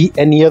don't see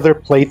any other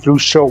playthrough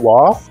show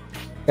off,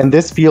 and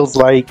this feels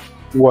like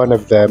one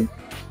of them.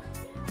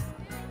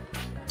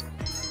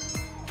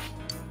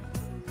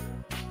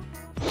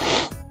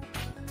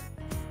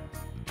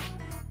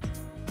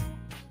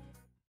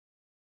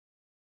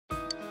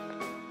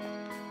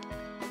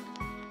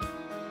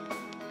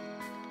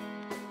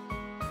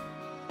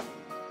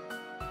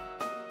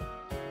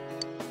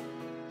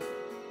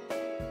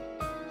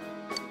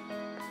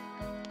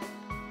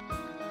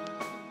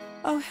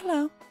 Oh,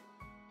 hello.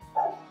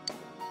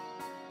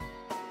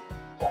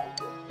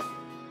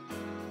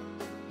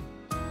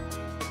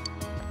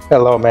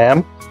 Hello,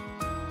 ma'am.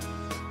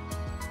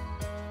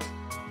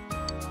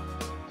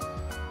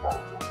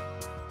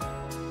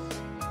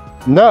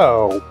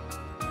 No.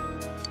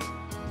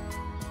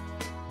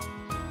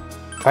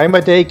 I'm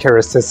a daycare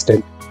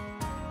assistant,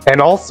 and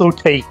also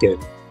taken.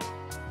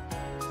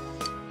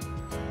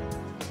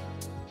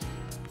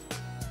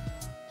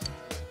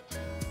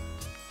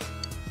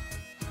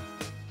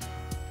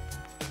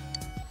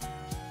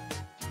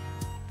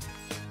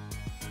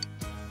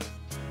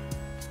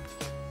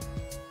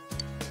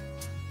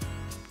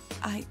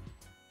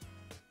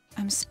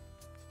 I'm s-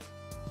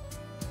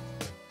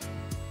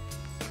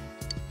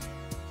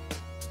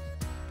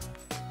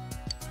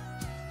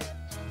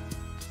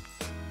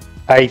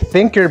 I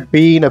think you're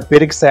being a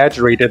bit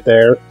exaggerated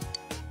there.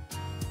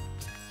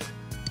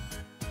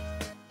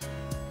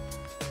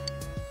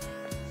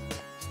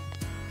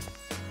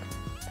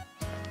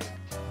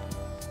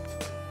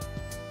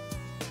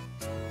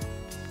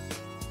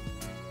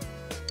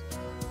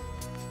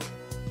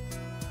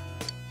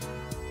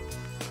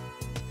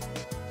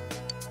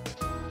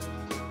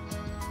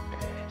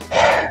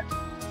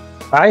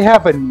 I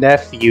have a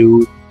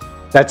nephew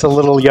that's a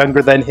little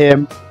younger than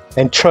him,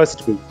 and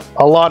trust me,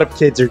 a lot of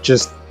kids are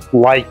just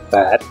like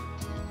that.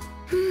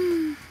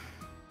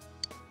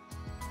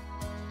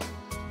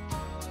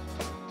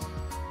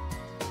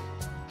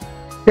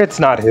 It's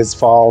not his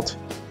fault.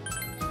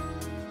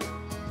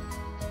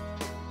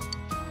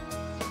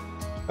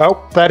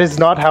 Oh, that is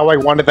not how I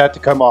wanted that to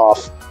come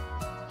off.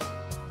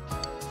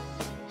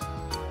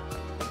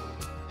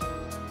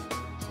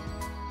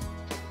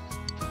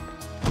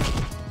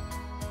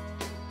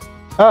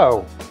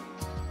 Oh,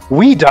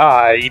 we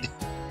died.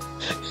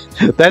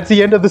 That's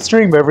the end of the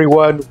stream,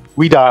 everyone.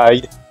 We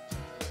died.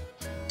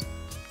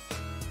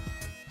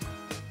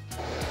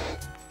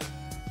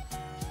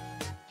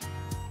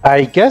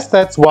 I guess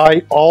that's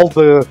why all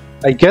the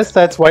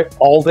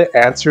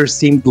answers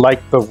seemed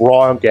like the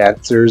wrong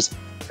answers,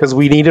 because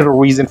we needed a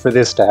reason for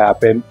this to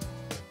happen.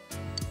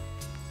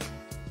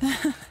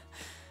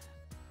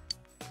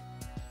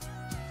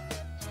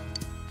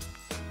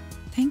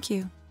 Thank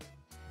you.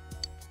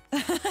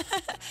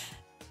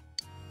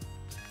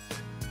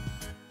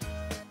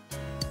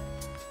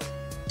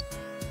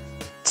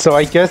 So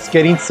I guess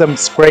getting some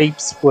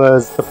scrapes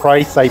was the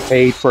price I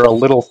paid for a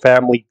little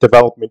family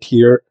development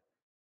here.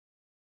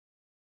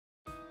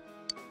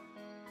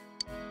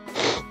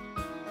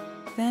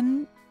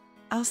 Then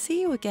I'll see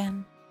you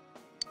again.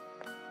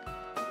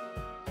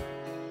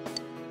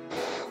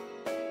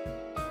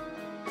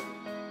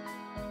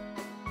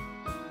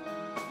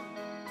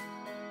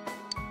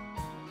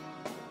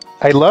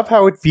 I love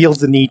how it feels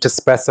the need to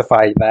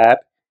specify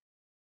that.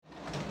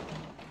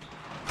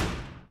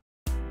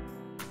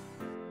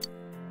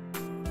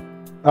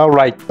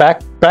 Alright,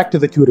 back to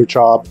the tutor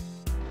job.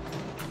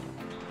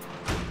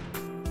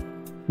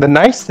 The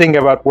nice thing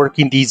about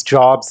working these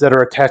jobs that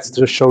are attached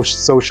to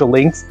social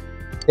links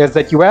is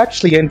that you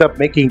actually end up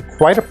making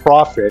quite a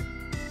profit.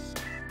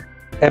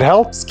 It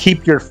helps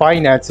keep your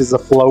finances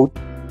afloat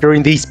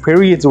during these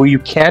periods where you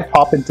can't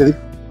hop into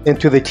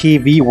the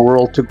TV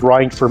world to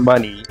grind for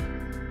money.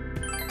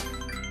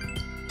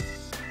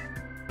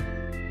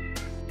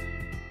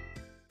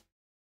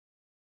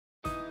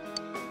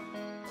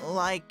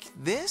 Like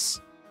this?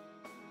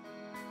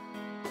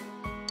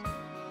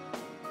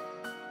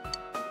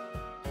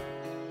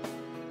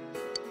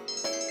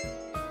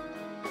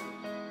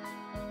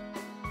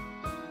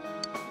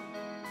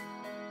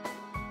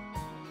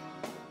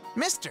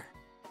 Mister.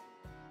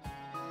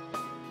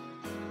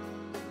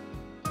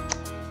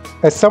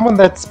 As someone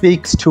that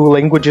speaks two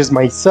languages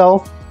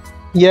myself,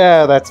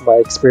 yeah, that's my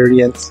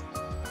experience.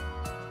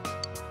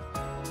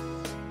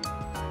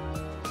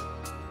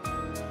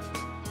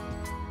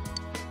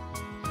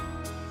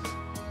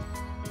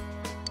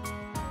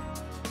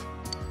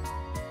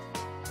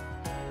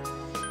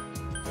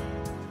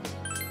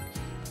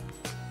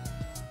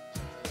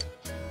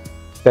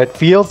 That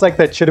feels like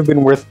that should have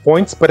been worth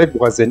points, but it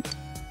wasn't.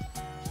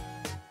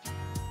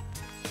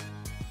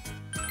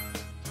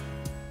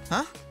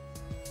 Huh?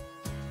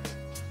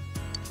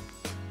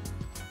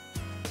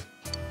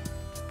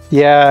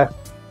 Yeah,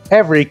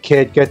 every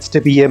kid gets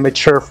to be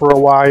immature for a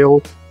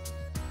while.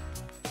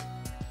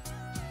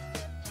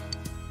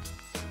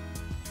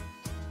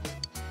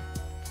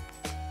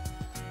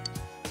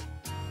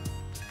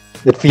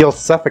 It feels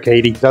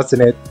suffocating, doesn't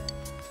it?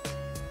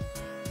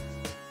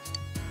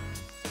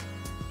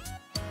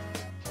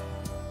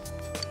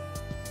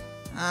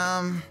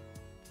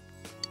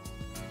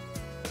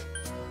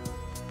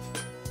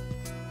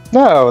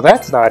 No,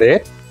 that's not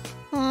it.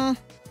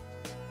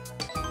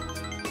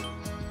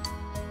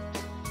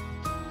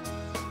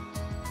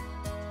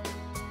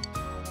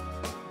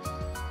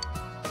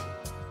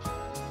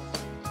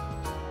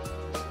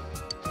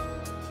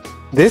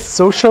 This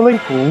social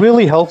link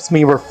really helps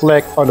me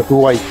reflect on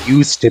who I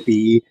used to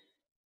be.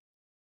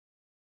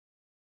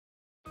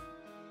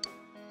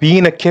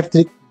 Being a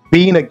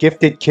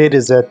gifted kid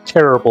is a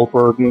terrible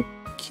burden.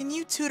 Can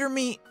you tutor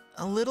me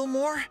a little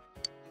more?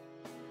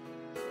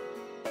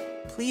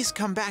 Please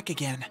come back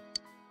again.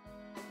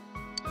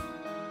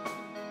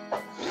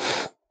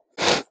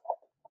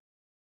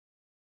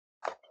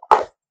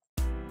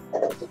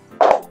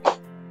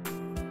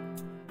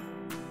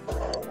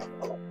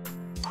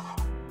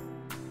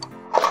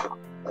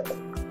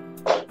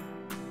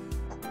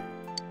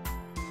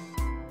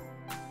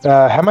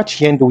 How much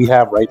yen do we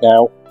have right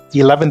now?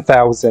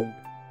 11,000.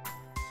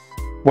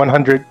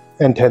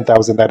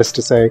 110,000, that is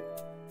to say.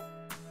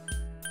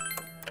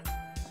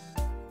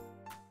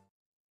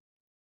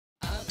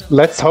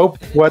 Let's hope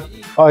what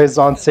is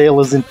on sale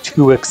isn't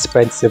too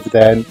expensive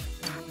then.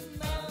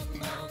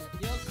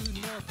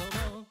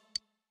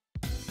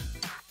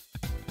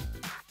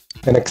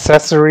 An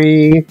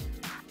accessory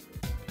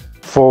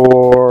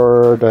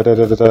for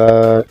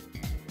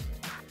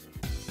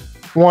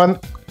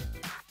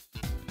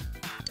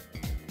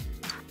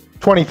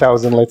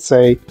 20,000, let's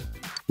say.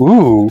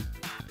 Ooh,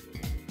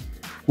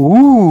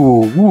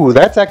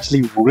 that's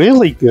actually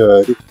really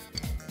good.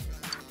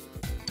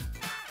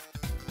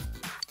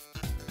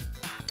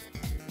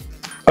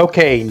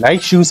 Okay,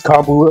 nice shoes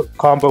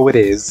combo it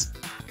is.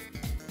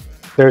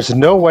 There's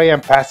no way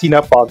I'm passing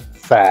up on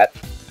that.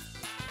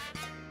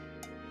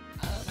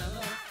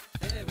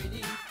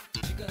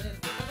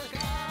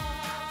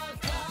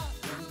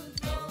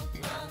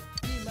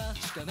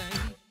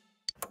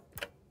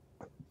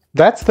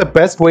 That's the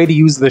best way to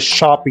use the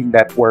shopping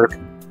network.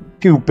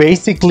 To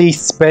basically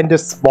spend a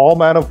small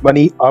amount of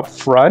money up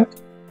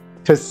front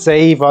to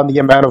save on the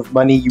amount of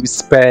money you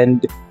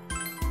spend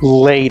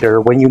later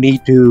when you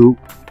need to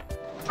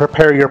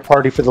prepare your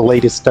party for the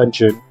latest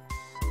dungeon.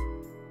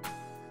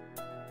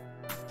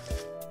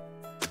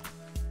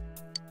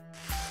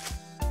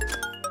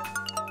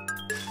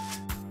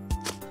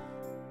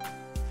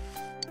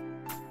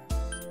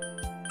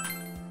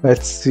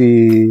 Let's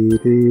see.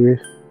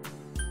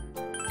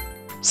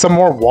 Some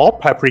more wall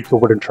paprika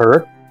wouldn't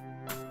hurt.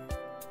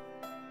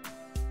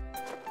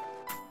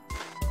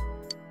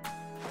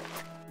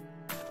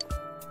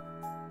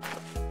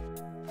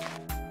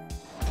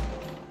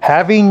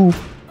 Having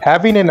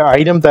an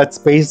item that's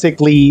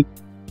basically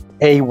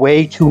a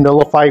way to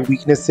nullify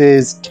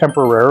weaknesses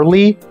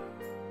temporarily,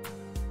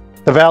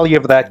 the value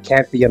of that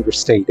can't be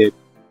understated.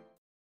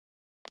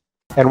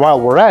 And while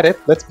we're at it,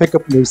 let's pick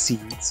up new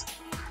seeds.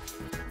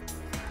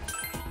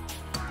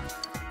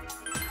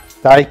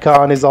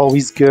 Daikon is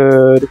always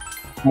good.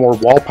 More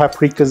wall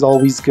paprika is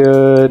always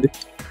good.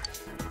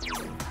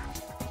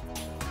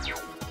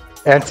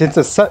 And since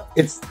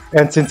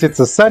it's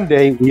a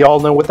Sunday, we all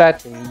know what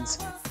that means.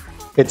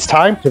 It's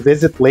time to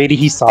visit Lady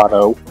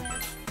Hisano.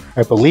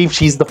 I believe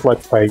she's the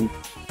floodplain.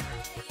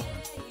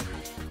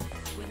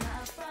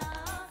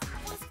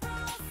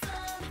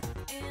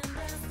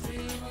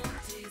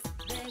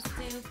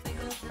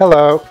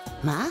 Hello.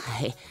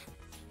 My.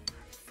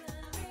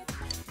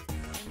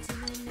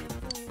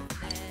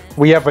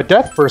 We have a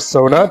death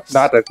persona,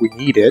 not that we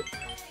need it.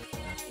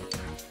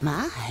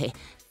 My.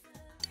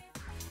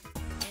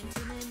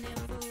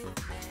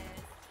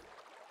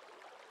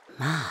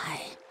 My.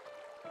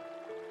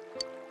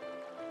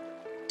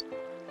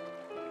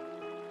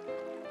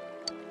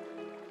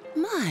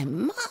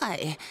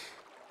 My.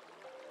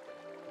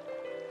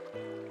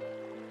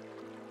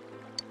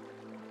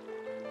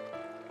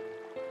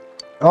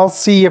 I'll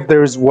see if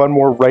there's one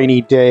more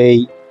rainy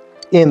day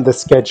in the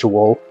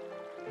schedule.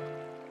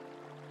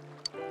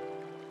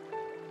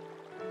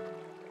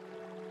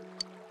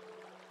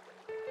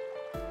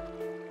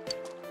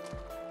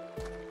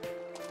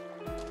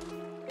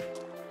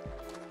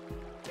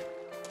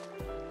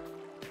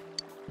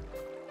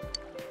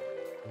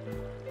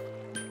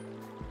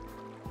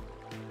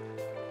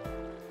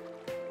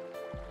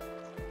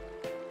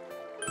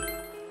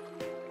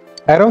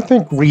 I don't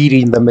think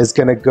reading them is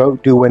gonna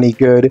do any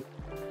good.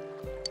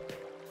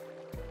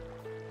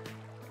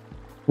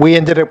 We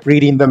ended up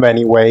reading them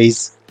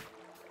anyways.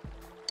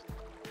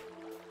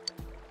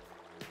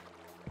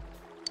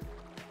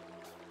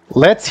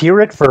 Let's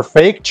hear it for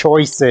fake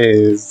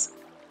choices.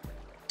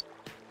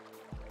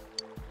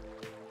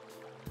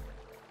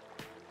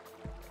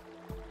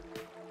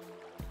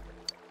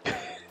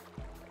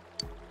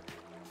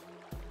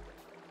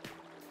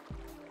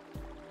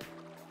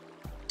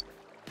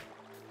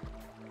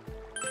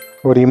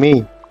 What do you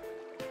mean?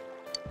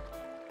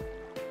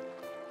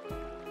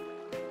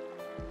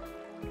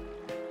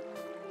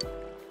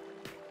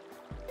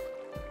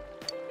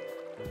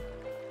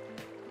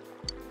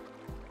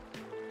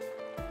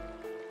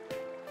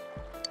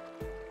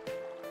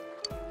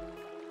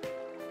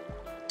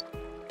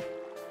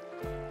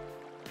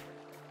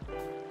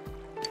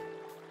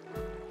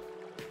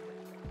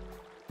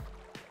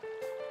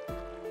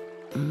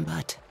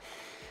 But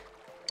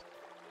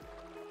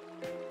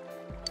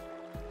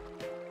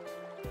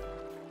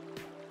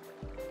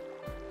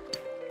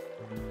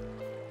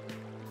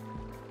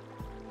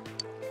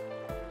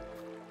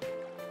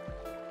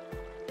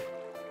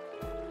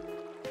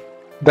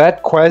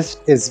That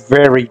quest is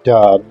very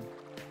dumb.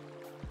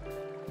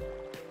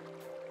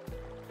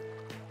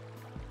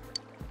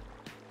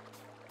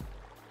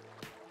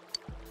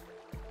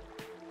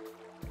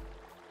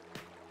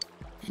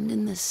 and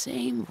in the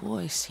same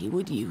voice he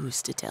would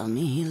use to tell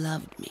me he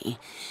loved me,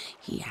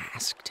 he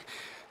asked,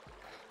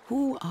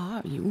 "Who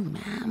are you,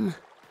 ma'am?"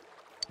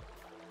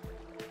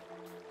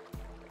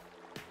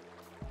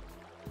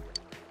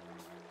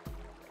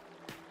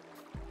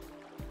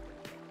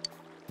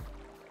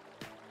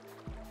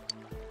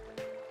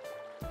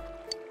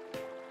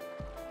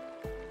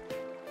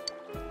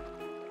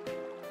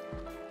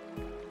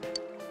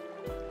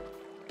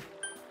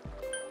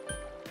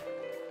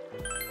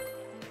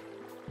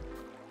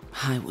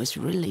 I was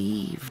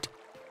relieved.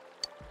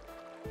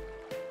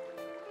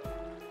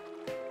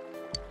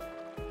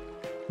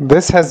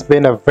 This has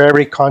been a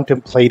very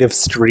contemplative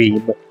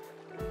stream.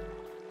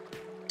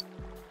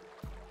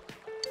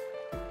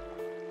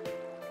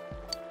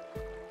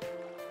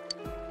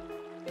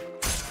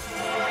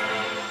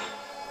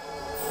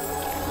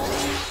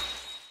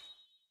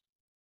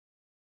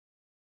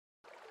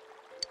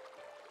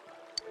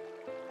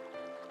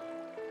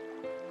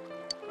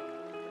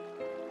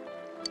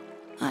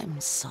 I'm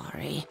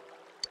sorry.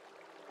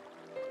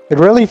 It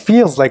really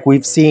feels like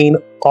we've seen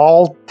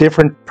all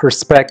different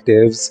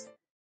perspectives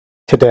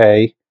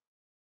today.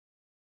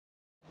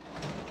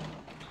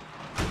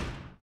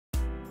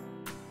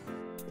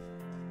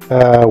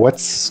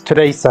 What's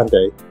today,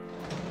 Sunday?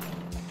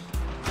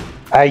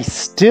 I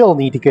still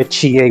need to get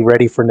Chie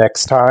ready for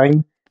next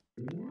time.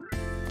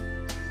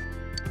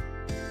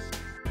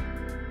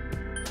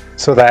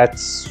 So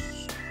that's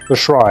the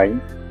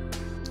shrine.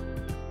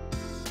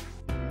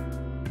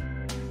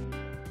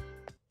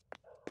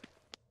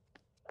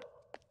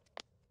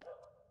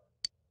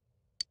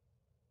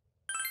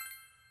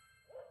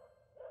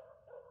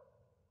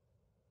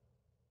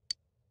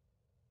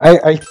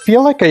 I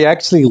feel like I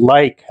actually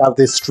like how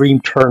this stream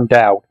turned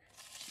out,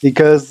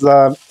 because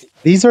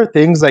these are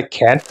things I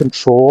can't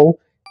control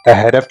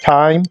ahead of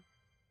time,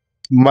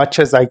 much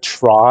as I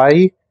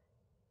try,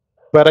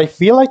 but I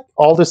feel like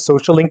all the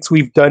social links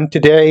we've done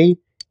today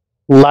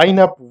line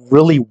up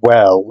really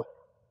well.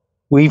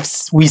 We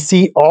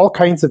see all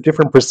kinds of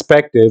different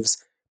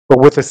perspectives, but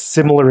with a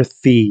similar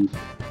theme.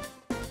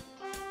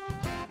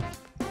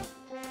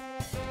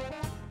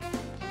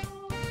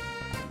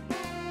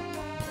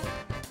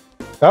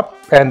 Up,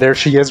 and there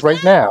she is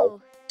right now.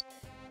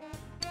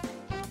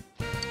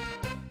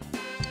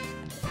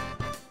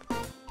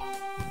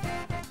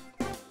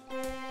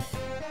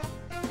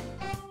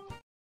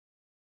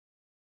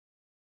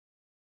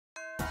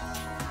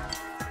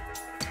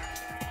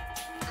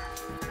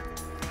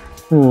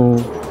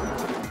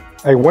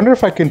 I wonder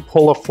if I can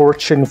pull a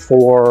fortune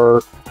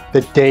for the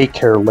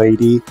daycare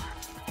lady.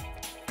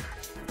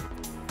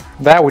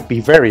 That would be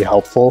very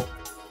helpful.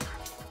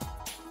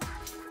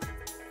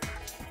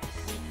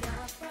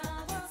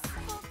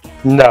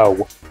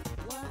 No.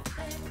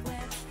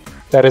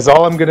 That is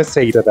all I'm gonna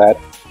say to that.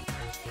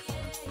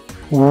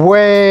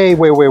 Wait.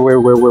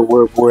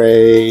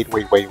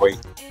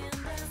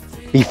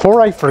 Before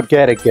I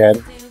forget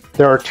again,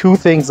 there are two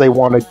things I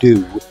want to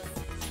do.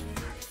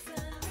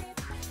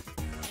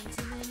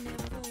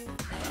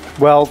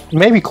 Well,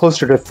 maybe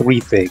closer to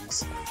three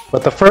things.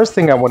 But the first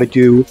thing I want to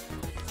do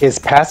is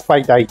pass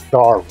by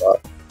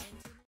Daidara.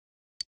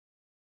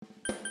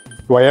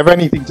 Do I have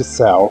anything to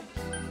sell?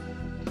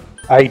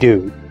 I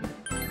do.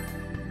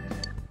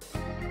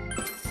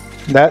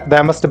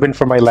 That must have been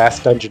from my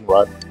last dungeon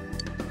run.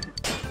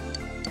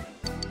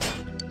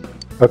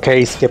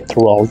 Okay, skip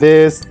through all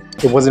this.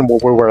 It wasn't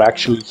what we were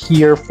actually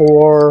here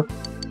for.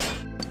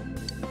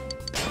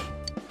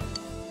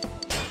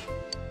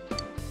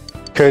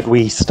 Could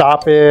we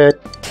stop it?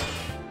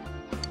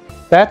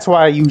 That's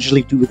why I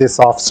usually do this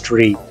off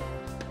stream.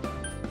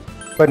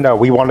 But no,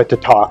 we wanted to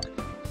talk.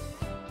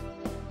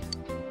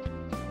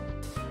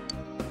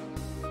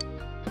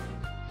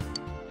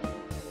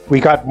 We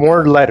got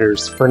more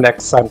letters for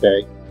next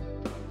Sunday.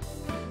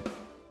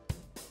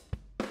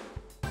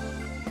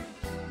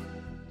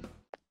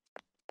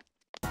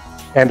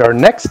 And our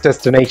next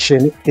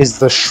destination is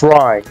the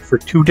shrine for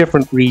 2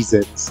 different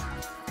reasons.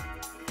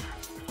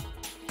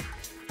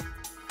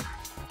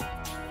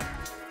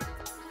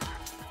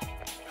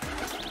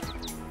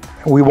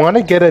 We want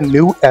to get a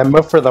new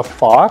Emma for the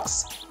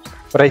fox,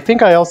 but I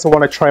think I also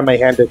want to try my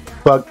hand at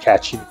bug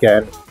catching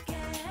again.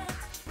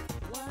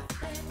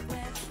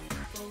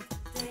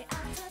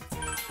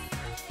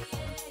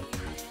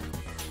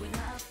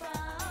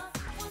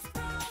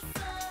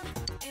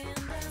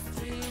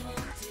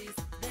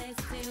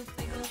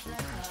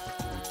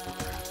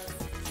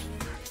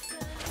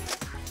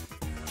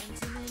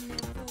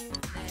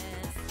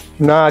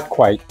 Not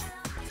quite.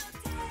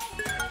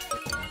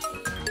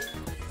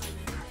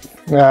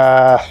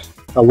 A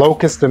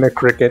locust and a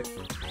cricket.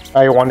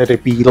 I wanted a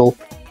beetle.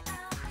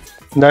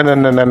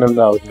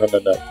 No.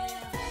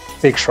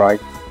 Big shrine.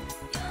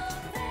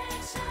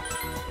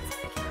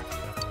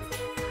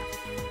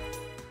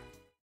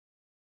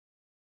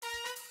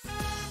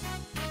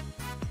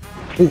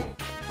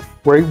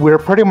 We're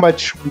pretty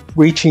much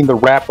reaching the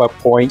wrap-up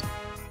point.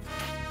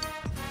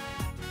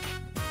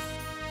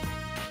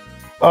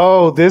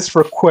 Oh, this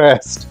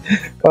request.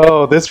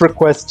 Oh, this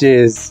request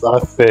is a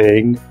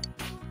thing.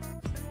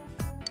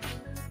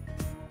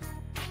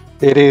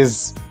 It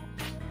is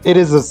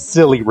a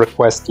silly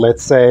request,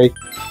 let's say.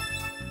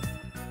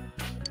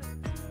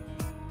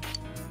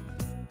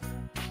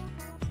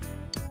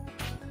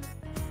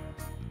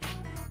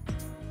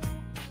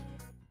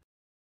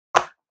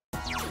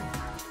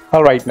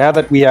 Alright, now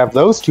that we have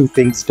those 2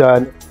 things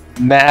done,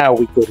 now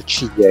we go to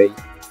Chie.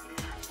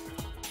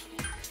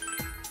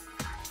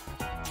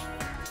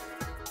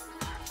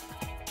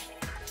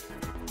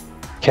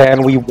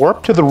 Can we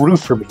warp to the roof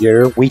from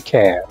here? We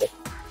can.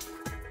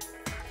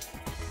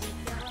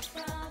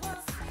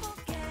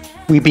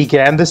 We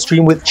began the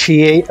stream with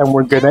Chie, and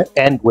we're gonna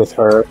end with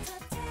her.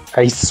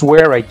 I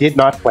swear I did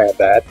not plan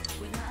that.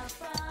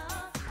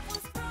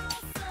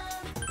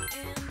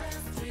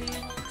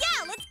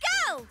 Yeah, let's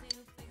go!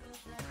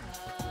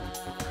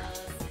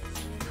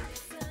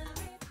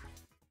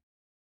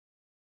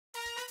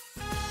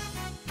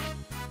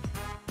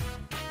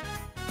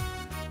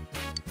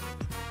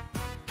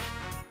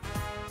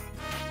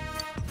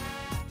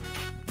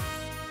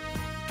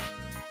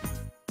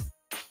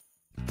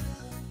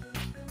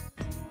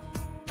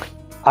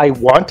 I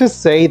want to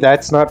say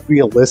that's not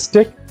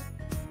realistic,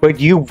 but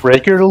you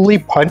regularly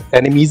punt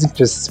enemies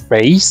into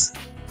space,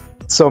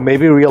 so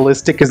maybe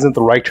realistic isn't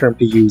the right term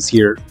to use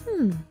here.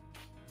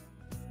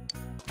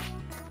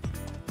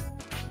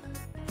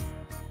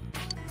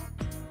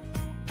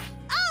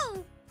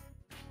 Oh!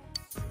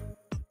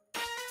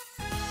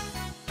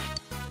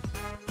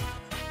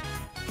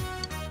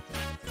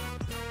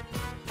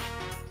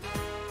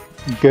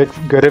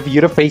 Good of you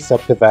to face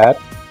up to that.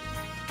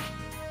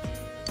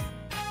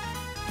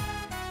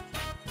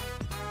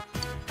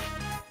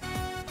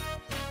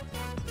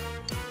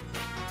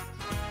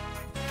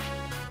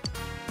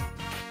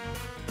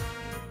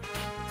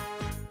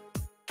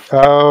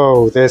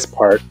 Oh, this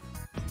part.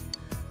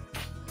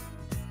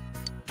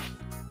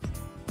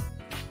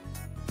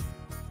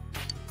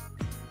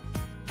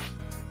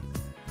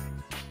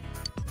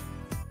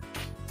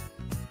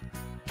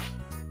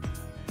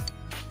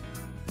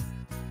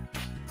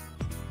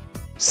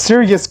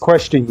 Serious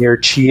question here,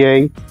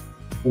 Chie.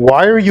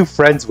 Why are you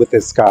friends with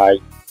this guy?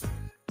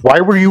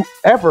 Why were you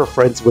ever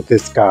friends with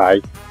this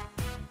guy?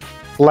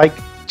 Like,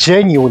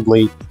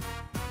 genuinely.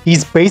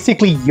 He's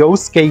basically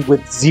Yosuke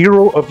with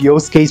 0 of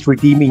Yosuke's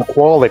redeeming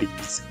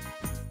qualities.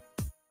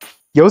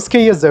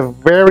 Yosuke is a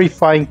very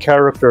fine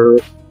character.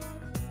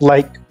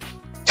 Like,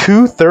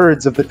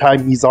 2/3 of the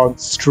time he's on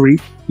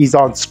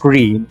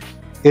screen.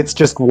 It's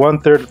just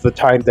 1/3 of the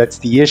time that's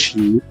the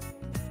issue.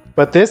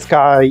 But this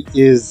guy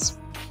is...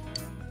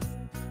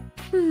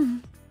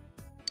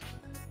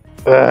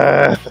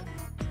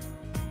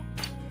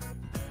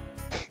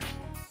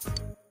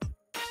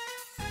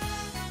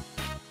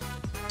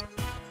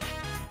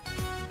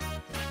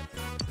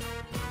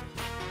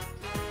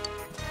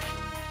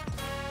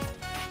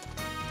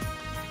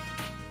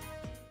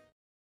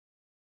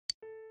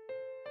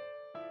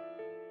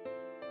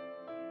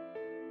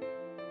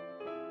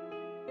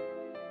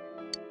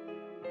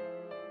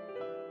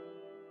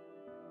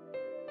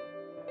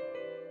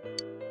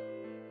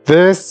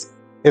 This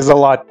is a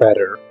lot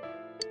better.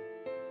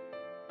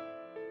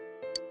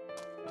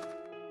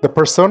 The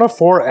Persona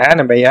 4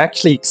 anime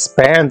actually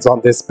expands on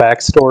this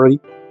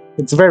backstory.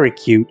 It's very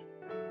cute.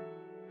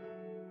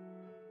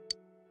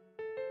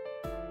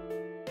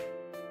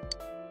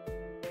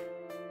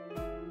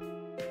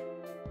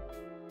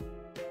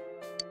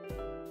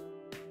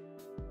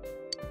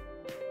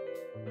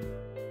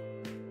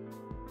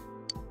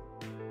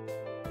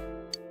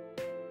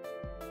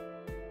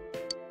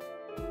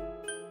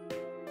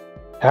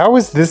 How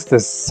is this the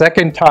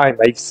second time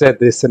I've said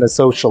this in a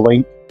social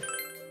link?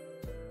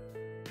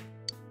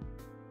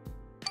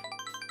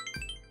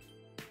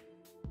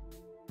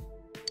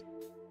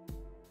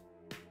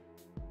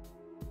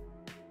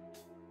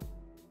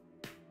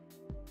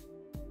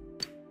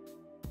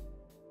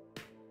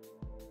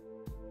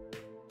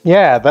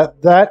 Yeah,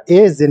 that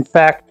is in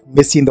fact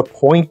missing the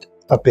point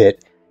a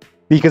bit.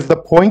 Because the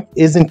point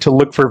isn't to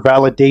look for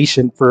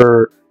validation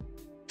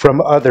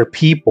from other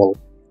people.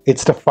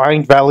 It's to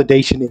find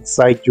validation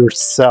inside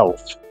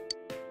yourself.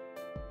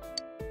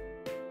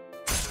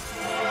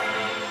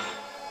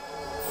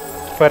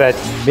 But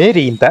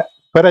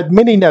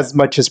admitting as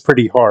much is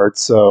pretty hard,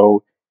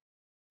 so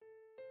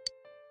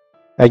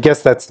I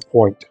guess that's the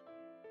point.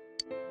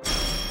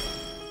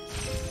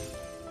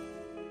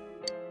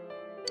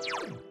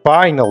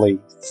 Finally,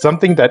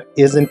 something that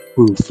isn't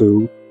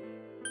Bufu.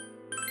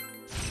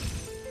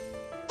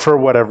 For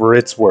whatever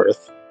it's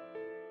worth.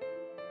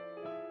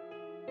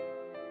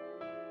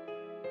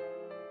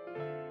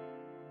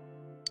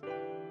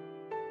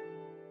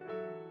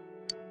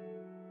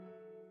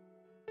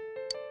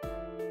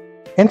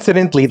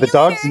 Incidentally, the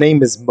dog's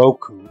name is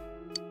Moku.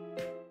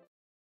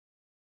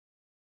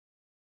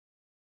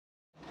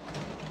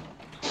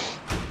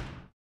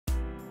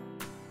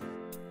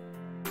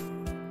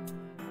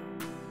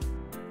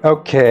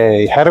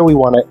 Okay, how do we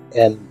want to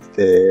end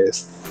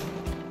this?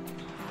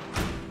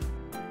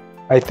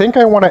 I think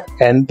I want to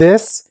end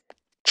this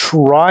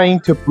trying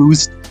to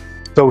boost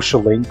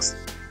social links.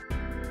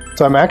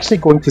 So I'm actually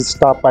going to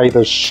stop by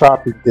the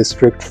shopping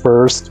district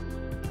first.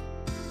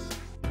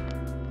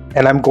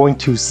 And I'm going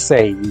to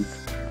save.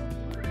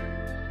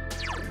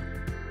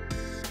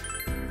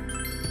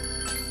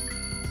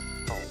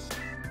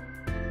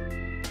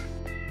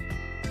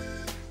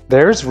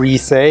 There's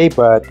Rise,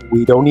 but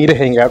we don't need to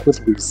hang out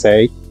with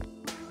Rise.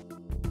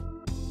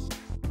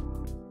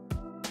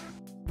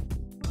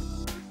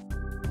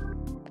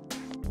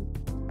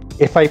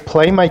 If I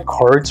play my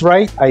cards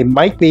right, I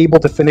might be able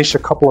to finish a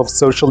couple of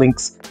social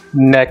links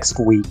next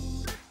week.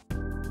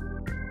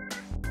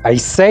 I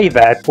say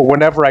that, but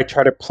whenever I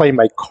try to play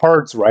my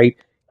cards right,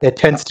 it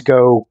tends to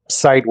go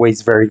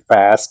sideways very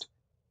fast.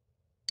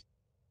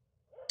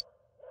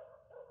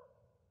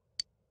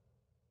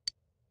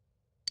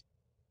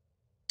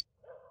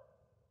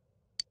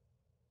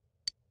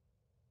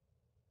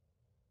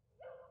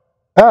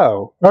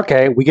 Oh,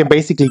 okay, we can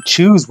basically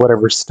choose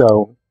whatever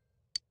stone.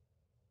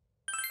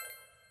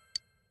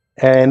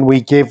 And we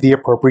give the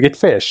appropriate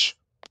fish.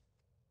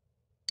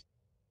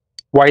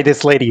 Why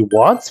this lady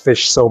wants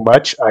fish so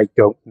much, I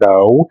don't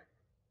know.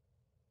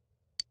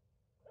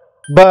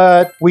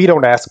 But we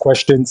don't ask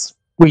questions,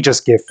 we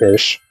just give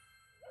fish.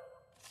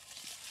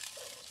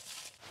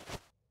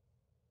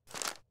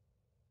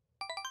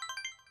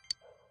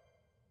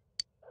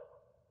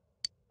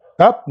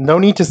 Oh, no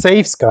need to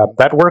save, Scum.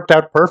 That worked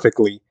out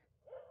perfectly.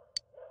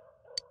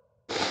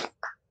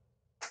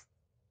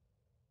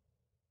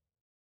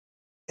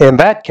 In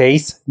that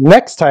case,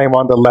 next time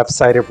on the left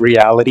side of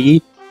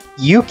reality,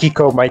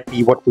 Yukiko might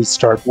be what we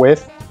start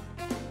with.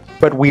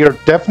 But we are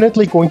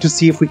definitely going to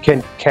see if we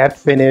can't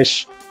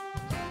finish.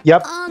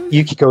 Yep,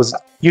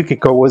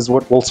 Yukiko was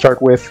what we'll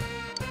start with.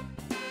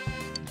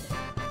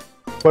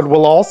 But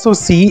we'll also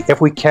see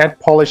if we can't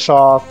polish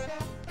off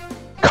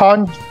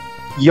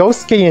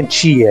Yosuke and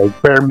Chie,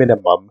 bare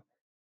minimum.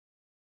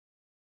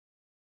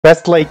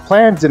 Best laid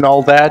plans and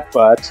all that,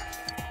 but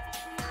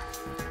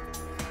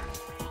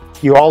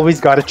you always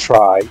gotta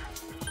try.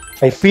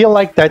 I feel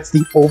like that's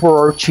the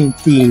overarching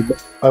theme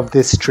of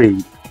this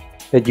stream,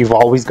 that you've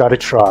always gotta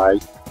try.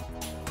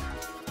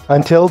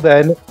 Until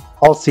then,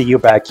 I'll see you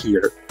back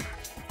here.